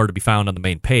much nowhere to be found on the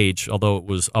main page, although it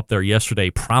was up there yesterday,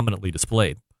 prominently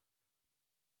displayed.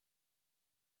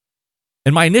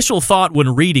 And my initial thought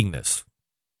when reading this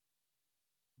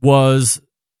was,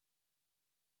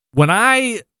 when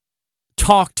I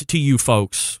talked to you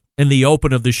folks in the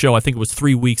open of the show, I think it was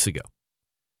 3 weeks ago,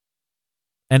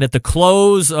 and at the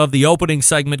close of the opening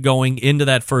segment going into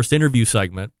that first interview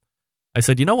segment, I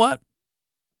said, you know what?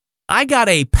 I got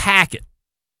a packet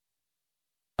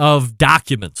of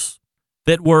documents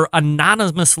that were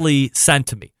anonymously sent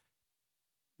to me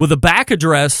with a back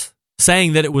address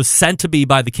saying that it was sent to me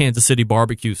by the Kansas City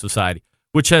Barbecue Society,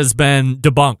 which has been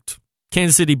debunked.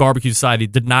 Kansas City Barbecue Society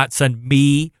did not send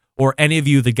me or any of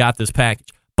you that got this package.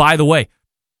 By the way,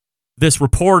 this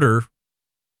reporter,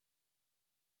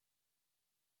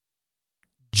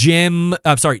 Dan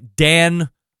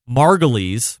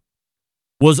Margulies,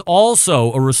 was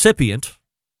also a recipient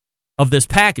of this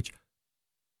package.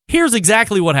 Here's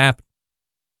exactly what happened.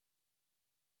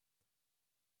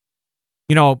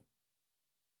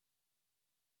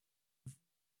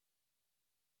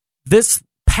 This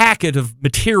packet of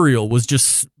material was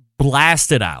just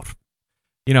blasted out.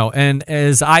 And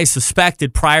as I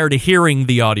suspected prior to hearing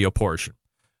the audio portion,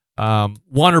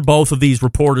 one or both of these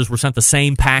reporters were sent the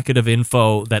same packet of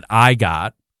info that I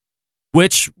got,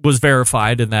 which was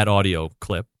verified in that audio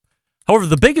clip. However,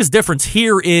 the biggest difference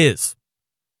here is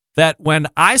that when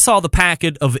I saw the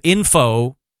packet of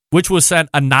info, which was sent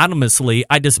anonymously,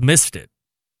 I dismissed it.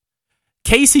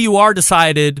 KCUR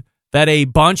decided that a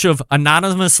bunch of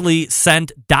anonymously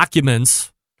sent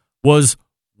documents was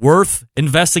worth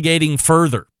investigating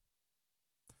further.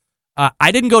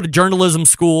 I didn't go to journalism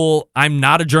school. I'm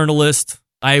not a journalist.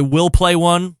 I will play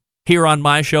one here on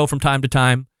my show from time to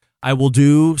time. I will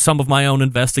do some of my own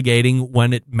investigating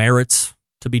when it merits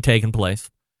to be taken place.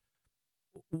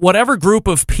 Whatever group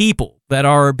of people that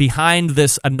are behind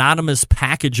this anonymous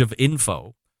package of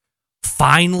info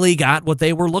finally got what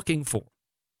they were looking for.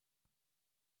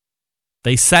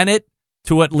 They sent it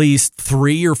to at least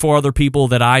 3 or 4 other people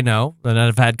that I know, that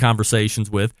I've had conversations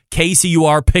with.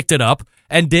 KCUR picked it up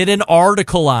and did an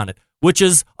article on it, which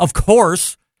is, of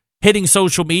course, hitting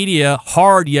social media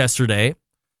hard yesterday.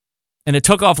 And it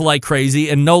took off like crazy,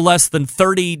 and no less than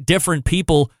 30 different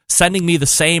people sending me the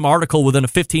same article within a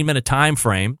 15-minute time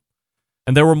frame.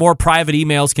 And there were more private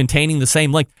emails containing the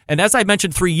same link. And as I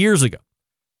mentioned 3 years ago,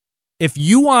 if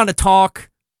you want to talk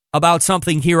about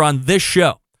something here on this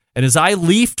show, and as I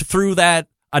leafed through that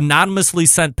anonymously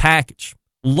sent package,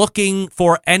 looking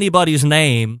for anybody's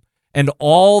name, and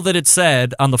all that it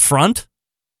said on the front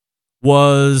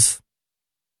was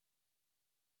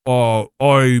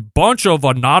a bunch of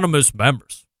anonymous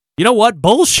members. You know what?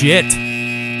 Bullshit.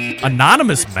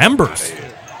 Anonymous members.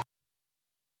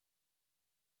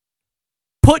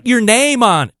 Put your name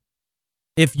on it.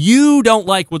 If you don't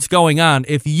like what's going on,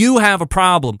 if you have a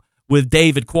problem with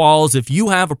David Qualls, if you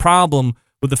have a problem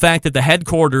with the fact that the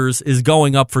headquarters is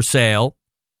going up for sale,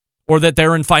 or that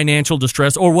they're in financial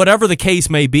distress, or whatever the case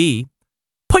may be,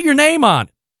 put your name on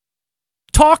it.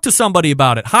 Talk to somebody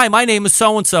about it. Hi, my name is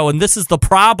so-and-so, and this is the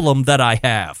problem that I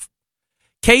have.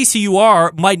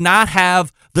 KCUR might not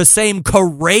have the same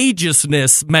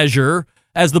courageousness measure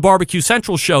as the Barbecue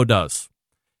Central show does.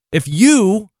 If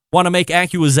you want to make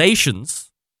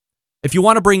accusations, if you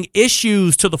want to bring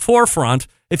issues to the forefront,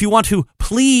 if you want to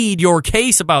plead your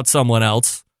case about someone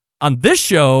else, on this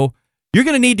show, you're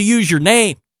going to need to use your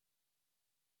name.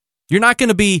 You're not going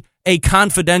to be a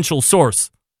confidential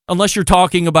source unless you're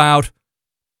talking about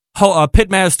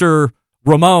Pitmaster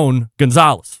Ramon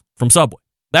Gonzalez from Subway.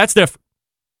 That's different.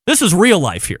 This is real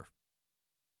life here.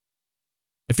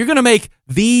 If you're going to make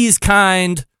these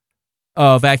kind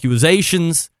of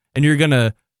accusations and you're going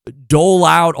to dole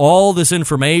out all this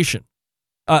information,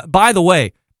 by the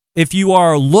way, if you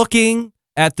are looking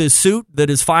at this suit that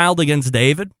is filed against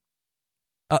David,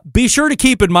 be sure to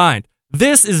keep in mind,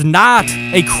 this is not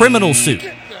a criminal suit.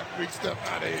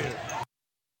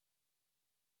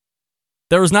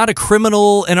 There is not a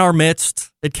criminal in our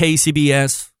midst at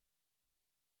KCBS.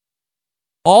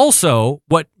 Also,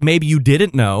 what maybe you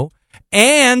didn't know,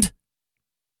 and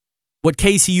what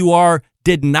KCUR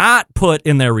did not put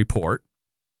in their report,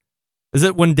 is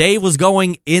that when Dave was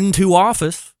going into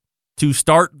office to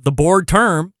start the board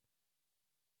term,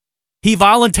 he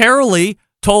voluntarily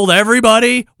told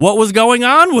everybody what was going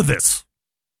on with this.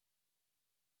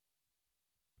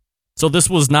 So this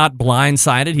was not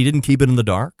blindsided. He didn't keep it in the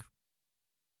dark.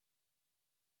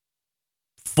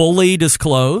 Fully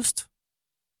disclosed.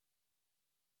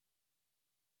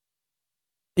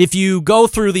 If you go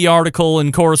through the article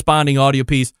and corresponding audio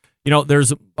piece,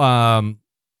 there's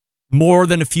more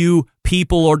than a few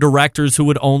people or directors who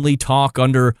would only talk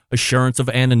under assurance of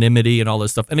anonymity and all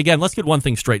this stuff. And again, let's get one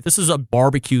thing straight. This is a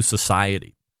barbecue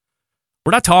society.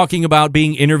 We're not talking about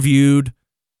being interviewed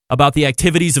about the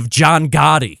activities of John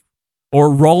Gotti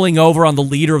or rolling over on the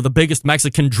leader of the biggest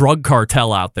Mexican drug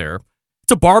cartel out there.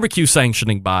 It's a barbecue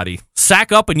sanctioning body.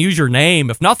 Sack up and use your name.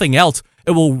 If nothing else,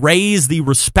 it will raise the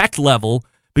respect level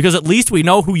because at least we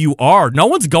know who you are. No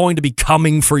one's going to be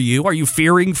coming for you. Are you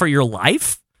fearing for your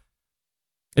life?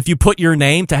 If you put your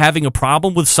name to having a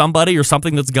problem with somebody or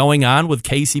something that's going on with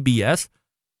KCBS,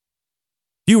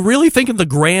 do you really think in the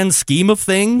grand scheme of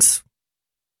things,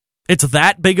 it's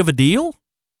that big of a deal?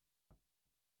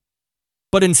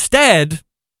 But instead,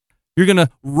 you're going to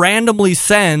randomly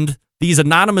send these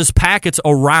anonymous packets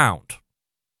around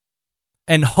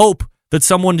and hope that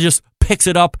someone just picks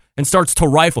it up and starts to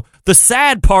rifle. The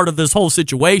sad part of this whole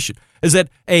situation is that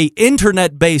a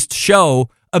internet-based show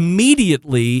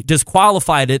immediately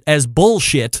disqualified it as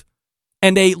bullshit,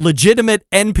 and a legitimate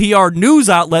NPR news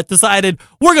outlet decided,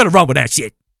 we're going to run with that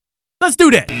shit. Let's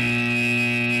do that.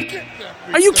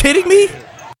 Are you kidding me?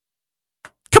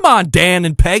 Come on, Dan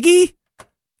and Peggy.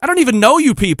 I don't even know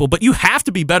you people, but you have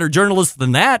to be better journalists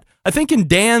than that. I think in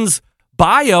Dan's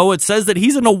bio, it says that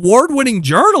he's an award-winning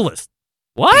journalist.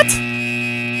 What?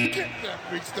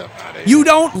 You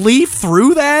don't leaf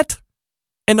through that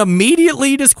and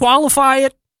immediately disqualify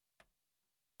it?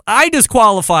 I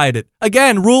disqualified it.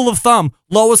 Again, rule of thumb,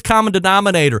 lowest common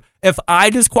denominator. If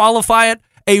I disqualify it,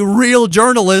 a real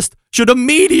journalist should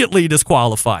immediately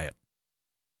disqualify it.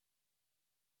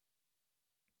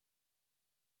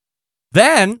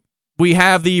 Then we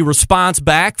have the response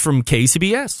back from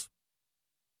KCBS.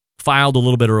 Filed a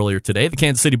little bit earlier today. The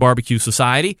Kansas City Barbecue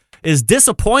Society is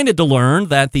disappointed to learn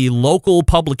that the local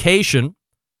publication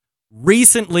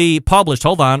recently published,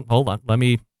 hold on, let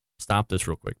me stop this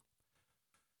real quick.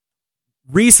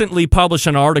 Recently published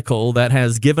an article that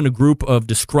has given a group of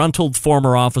disgruntled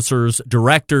former officers,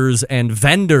 directors, and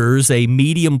vendors a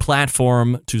medium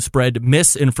platform to spread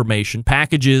misinformation.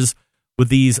 Packages with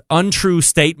these untrue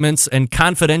statements and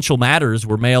confidential matters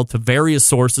were mailed to various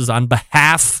sources on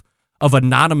behalf of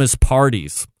anonymous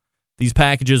parties. These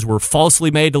packages were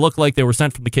falsely made to look like they were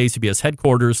sent from the KCBS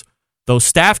headquarters, though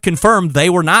staff confirmed they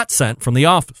were not sent from the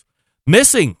office.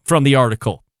 Missing from the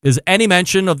article is any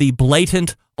mention of the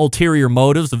blatant ulterior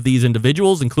motives of these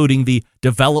individuals, including the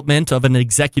development of an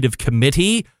executive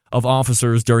committee of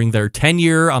officers during their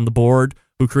tenure on the board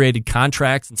who created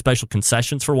contracts and special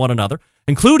concessions for one another,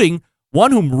 including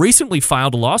one whom recently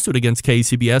filed a lawsuit against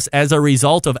KCBS as a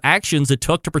result of actions it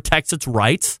took to protect its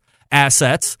rights,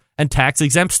 assets, and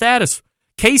tax-exempt status.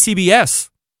 KCBS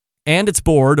and its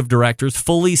board of directors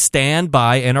fully stand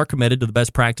by and are committed to the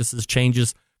best practices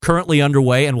changes currently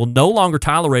underway and will no longer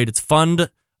tolerate its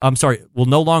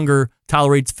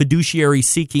fiduciary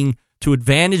seeking to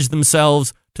advantage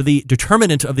themselves to the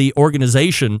detriment of the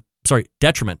organization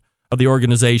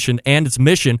and its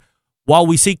mission. While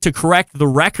we seek to correct the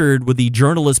record with the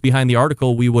journalists behind the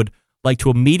article, we would like to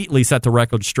immediately set the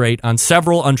record straight on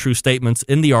several untrue statements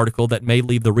in the article that may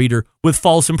leave the reader with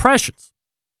false impressions.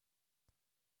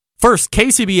 First,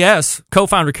 KCBS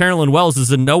co-founder Carolyn Wells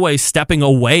is in no way stepping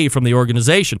away from the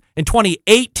organization. In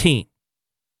 2018,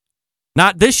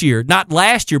 not this year, not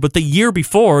last year, but the year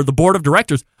before, the board of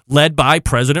directors, led by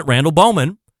President Randall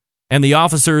Bowman, and the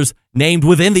officers named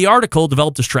within the article,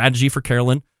 developed a strategy for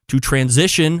Carolyn to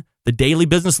transition the daily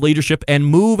business leadership and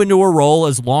move into a role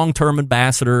as long-term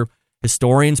ambassador,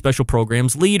 historian, special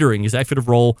programs leader. An executive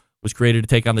role was created to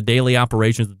take on the daily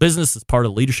operations of the business as part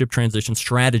of the leadership transition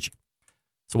strategy.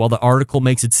 So while the article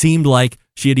makes it seem like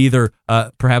she had either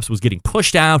perhaps was getting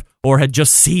pushed out or had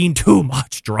just seen too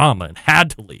much drama and had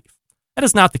to leave, that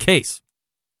is not the case.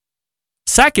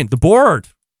 Second, the board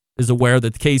is aware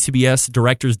that the KCBS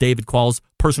director's David Quall's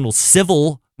personal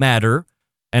civil matter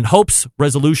and hopes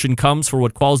resolution comes for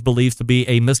what Qualls believes to be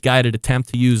a misguided attempt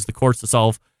to use the courts to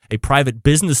solve a private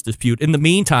business dispute. In the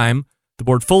meantime, the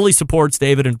board fully supports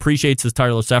David and appreciates his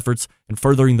tireless efforts in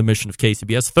furthering the mission of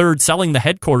KCBS. Third, selling the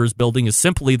headquarters building is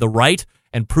simply the right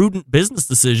and prudent business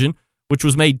decision, which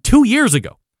was made 2 years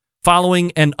ago,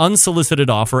 following an unsolicited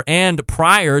offer and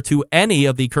prior to any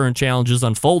of the current challenges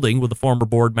unfolding with the former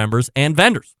board members and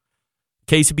vendors.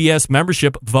 KCBS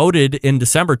membership voted in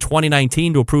December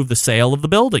 2019 to approve the sale of the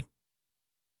building.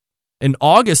 In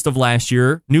August of last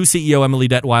year, new CEO Emily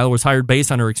Detweiler was hired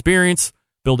based on her experience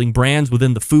building brands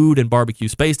within the food and barbecue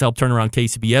space to help turn around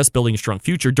KCBS, building a strong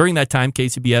future. During that time,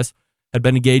 KCBS had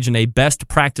been engaged in a best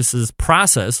practices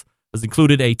process that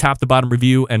included a top-to-bottom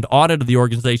review and audit of the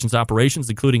organization's operations,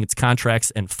 including its contracts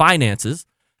and finances.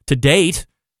 To date,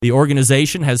 the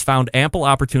organization has found ample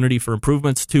opportunity for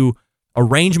improvements to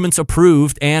arrangements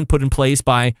approved and put in place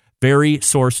by various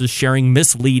sources sharing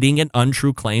misleading and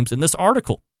untrue claims in this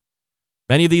article.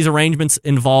 Many of these arrangements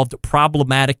involved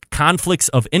problematic conflicts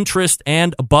of interest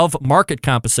and above-market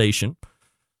compensation,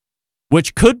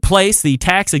 which could place the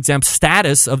tax-exempt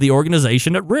status of the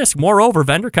organization at risk. Moreover,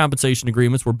 vendor compensation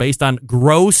agreements were based on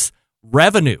gross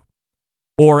revenue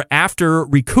or after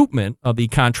recoupment of the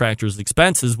contractor's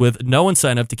expenses with no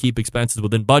incentive to keep expenses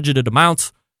within budgeted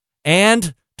amounts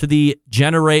and to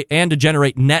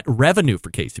generate net revenue for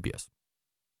KCBS.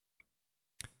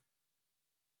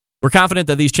 We're confident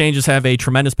that these changes have a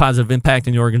tremendous positive impact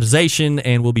in the organization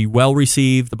and will be well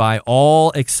received by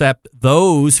all except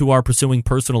those who are pursuing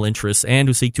personal interests and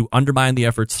who seek to undermine the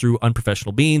efforts through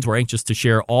unprofessional means. We're anxious to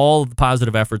share all of the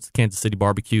positive efforts of Kansas City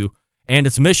Barbecue and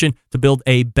its mission to build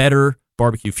a better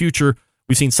barbecue future.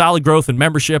 We've seen solid growth in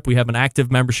membership. We have an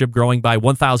active membership growing by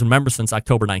 1,000 members since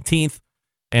October 19th.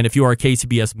 And if you are a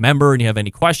KCBS member and you have any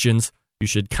questions, you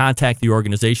should contact the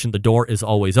organization. The door is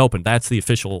always open. That's the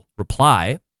official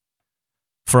reply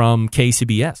from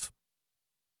KCBS.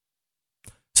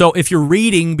 So if you're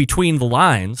reading between the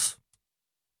lines,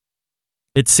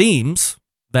 it seems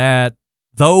that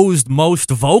those most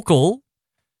vocal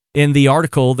in the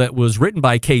article that was written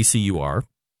by KCUR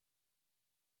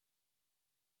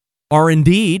are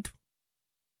indeed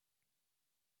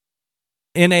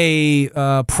in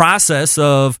a process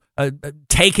of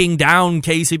taking down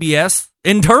KCBS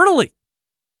internally.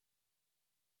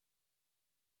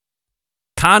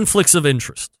 Conflicts of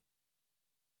interest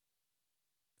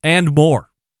and more.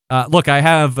 Look, I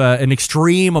have an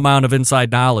extreme amount of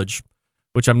inside knowledge,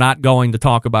 which I'm not going to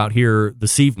talk about here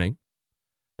this evening.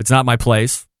 It's not my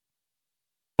place.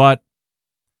 But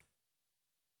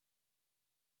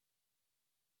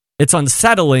it's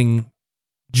unsettling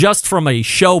just from a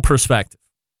show perspective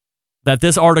that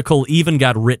this article even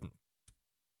got written.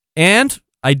 And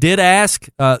I did ask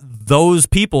those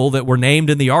people that were named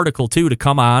in the article, too, to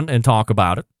come on and talk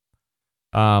about it.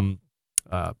 Of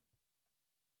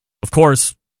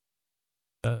course,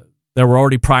 there were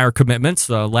already prior commitments,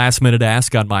 last-minute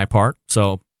ask on my part,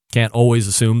 so can't always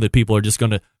assume that people are just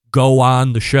going to go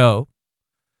on the show.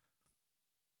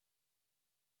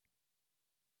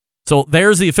 So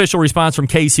there's the official response from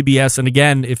KCBS. And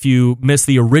again, if you missed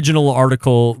the original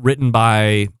article written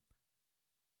by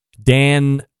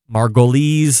Dan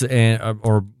Margolis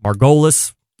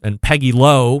and Peggy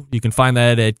Lowe, you can find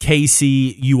that at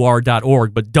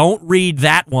kcur.org. But don't read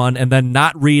that one and then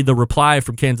not read the reply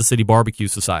from Kansas City Barbecue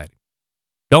Society.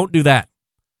 Don't do that,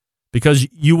 because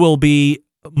you will be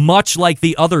much like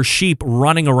the other sheep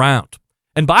running around.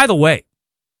 And by the way,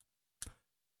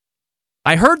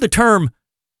 I heard the term,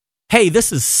 hey,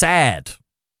 this is sad.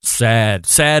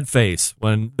 Sad face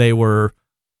when they were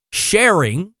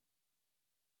sharing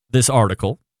this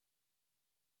article.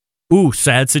 Ooh,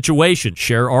 sad situation.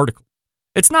 Share article.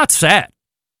 It's not sad.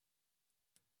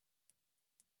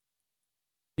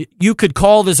 You could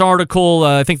call this article,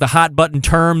 I think the hot button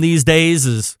term these days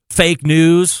is fake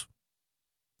news.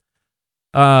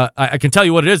 I can tell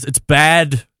you what it is. It's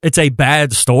bad. It's a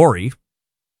bad story.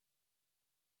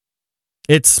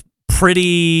 It's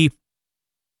pretty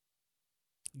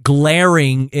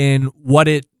glaring in what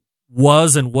it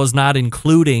was and was not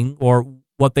including, or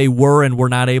what they were and were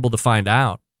not able to find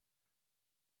out.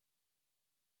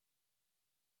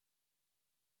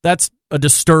 That's a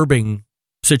disturbing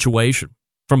situation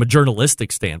from a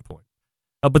journalistic standpoint.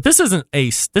 But this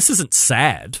isn't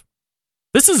sad.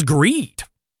 This is greed.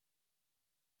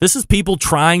 This is people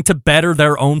trying to better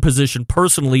their own position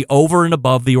personally over and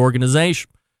above the organization.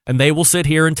 And they will sit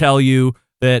here and tell you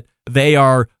that they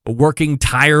are working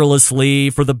tirelessly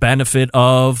for the benefit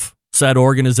of said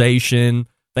organization.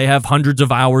 They have hundreds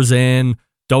of hours in,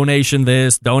 donation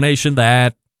this, donation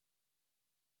that.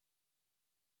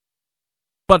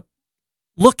 But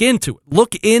look into it.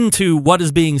 Look into what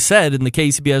is being said in the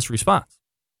KCBS response.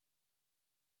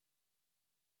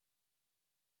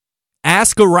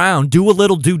 Ask around. Do a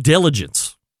little due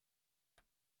diligence.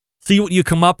 See what you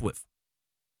come up with.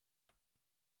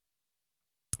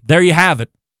 There you have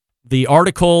it. The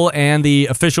article and the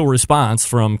official response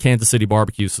from Kansas City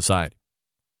Barbecue Society.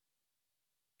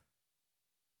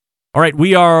 All right,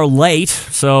 we are late,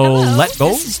 so Hello, let go.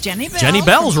 This is Jenny Bell. Jenny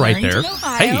Bell's from right there. Warrington,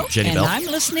 Ohio, Hey, Jenny and Bell. I'm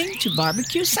listening to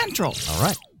Barbecue Central. All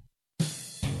right.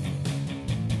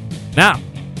 Now,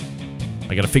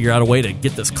 I got to figure out a way to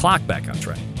get this clock back on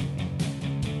track.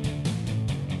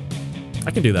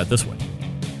 I can do that this way.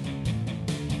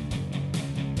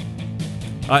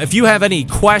 If you have any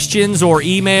questions or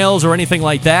emails or anything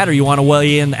like that, or you want to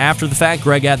weigh in after the fact,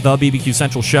 Greg at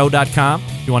thebbqcentralshow.com.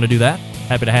 If you want to do that,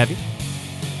 happy to have you.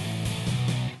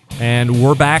 And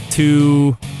we're back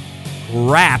to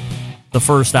wrap the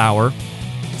first hour.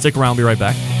 Stick around, we'll be right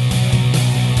back.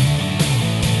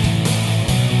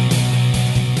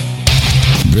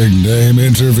 Big name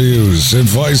interviews,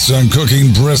 advice on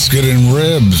cooking brisket and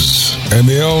ribs, and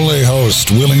the only host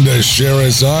willing to share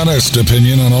his honest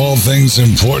opinion on all things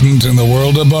important in the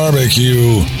world of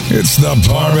barbecue. It's the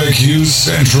Barbecue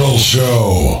Central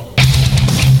Show.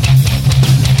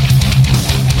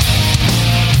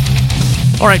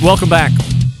 All right, welcome back.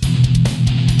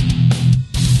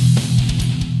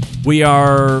 We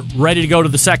are ready to go to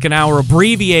the second hour,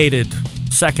 abbreviated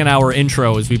second hour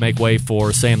intro as we make way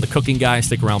for Sam the Cooking Guy.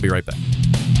 Stick around, be right back.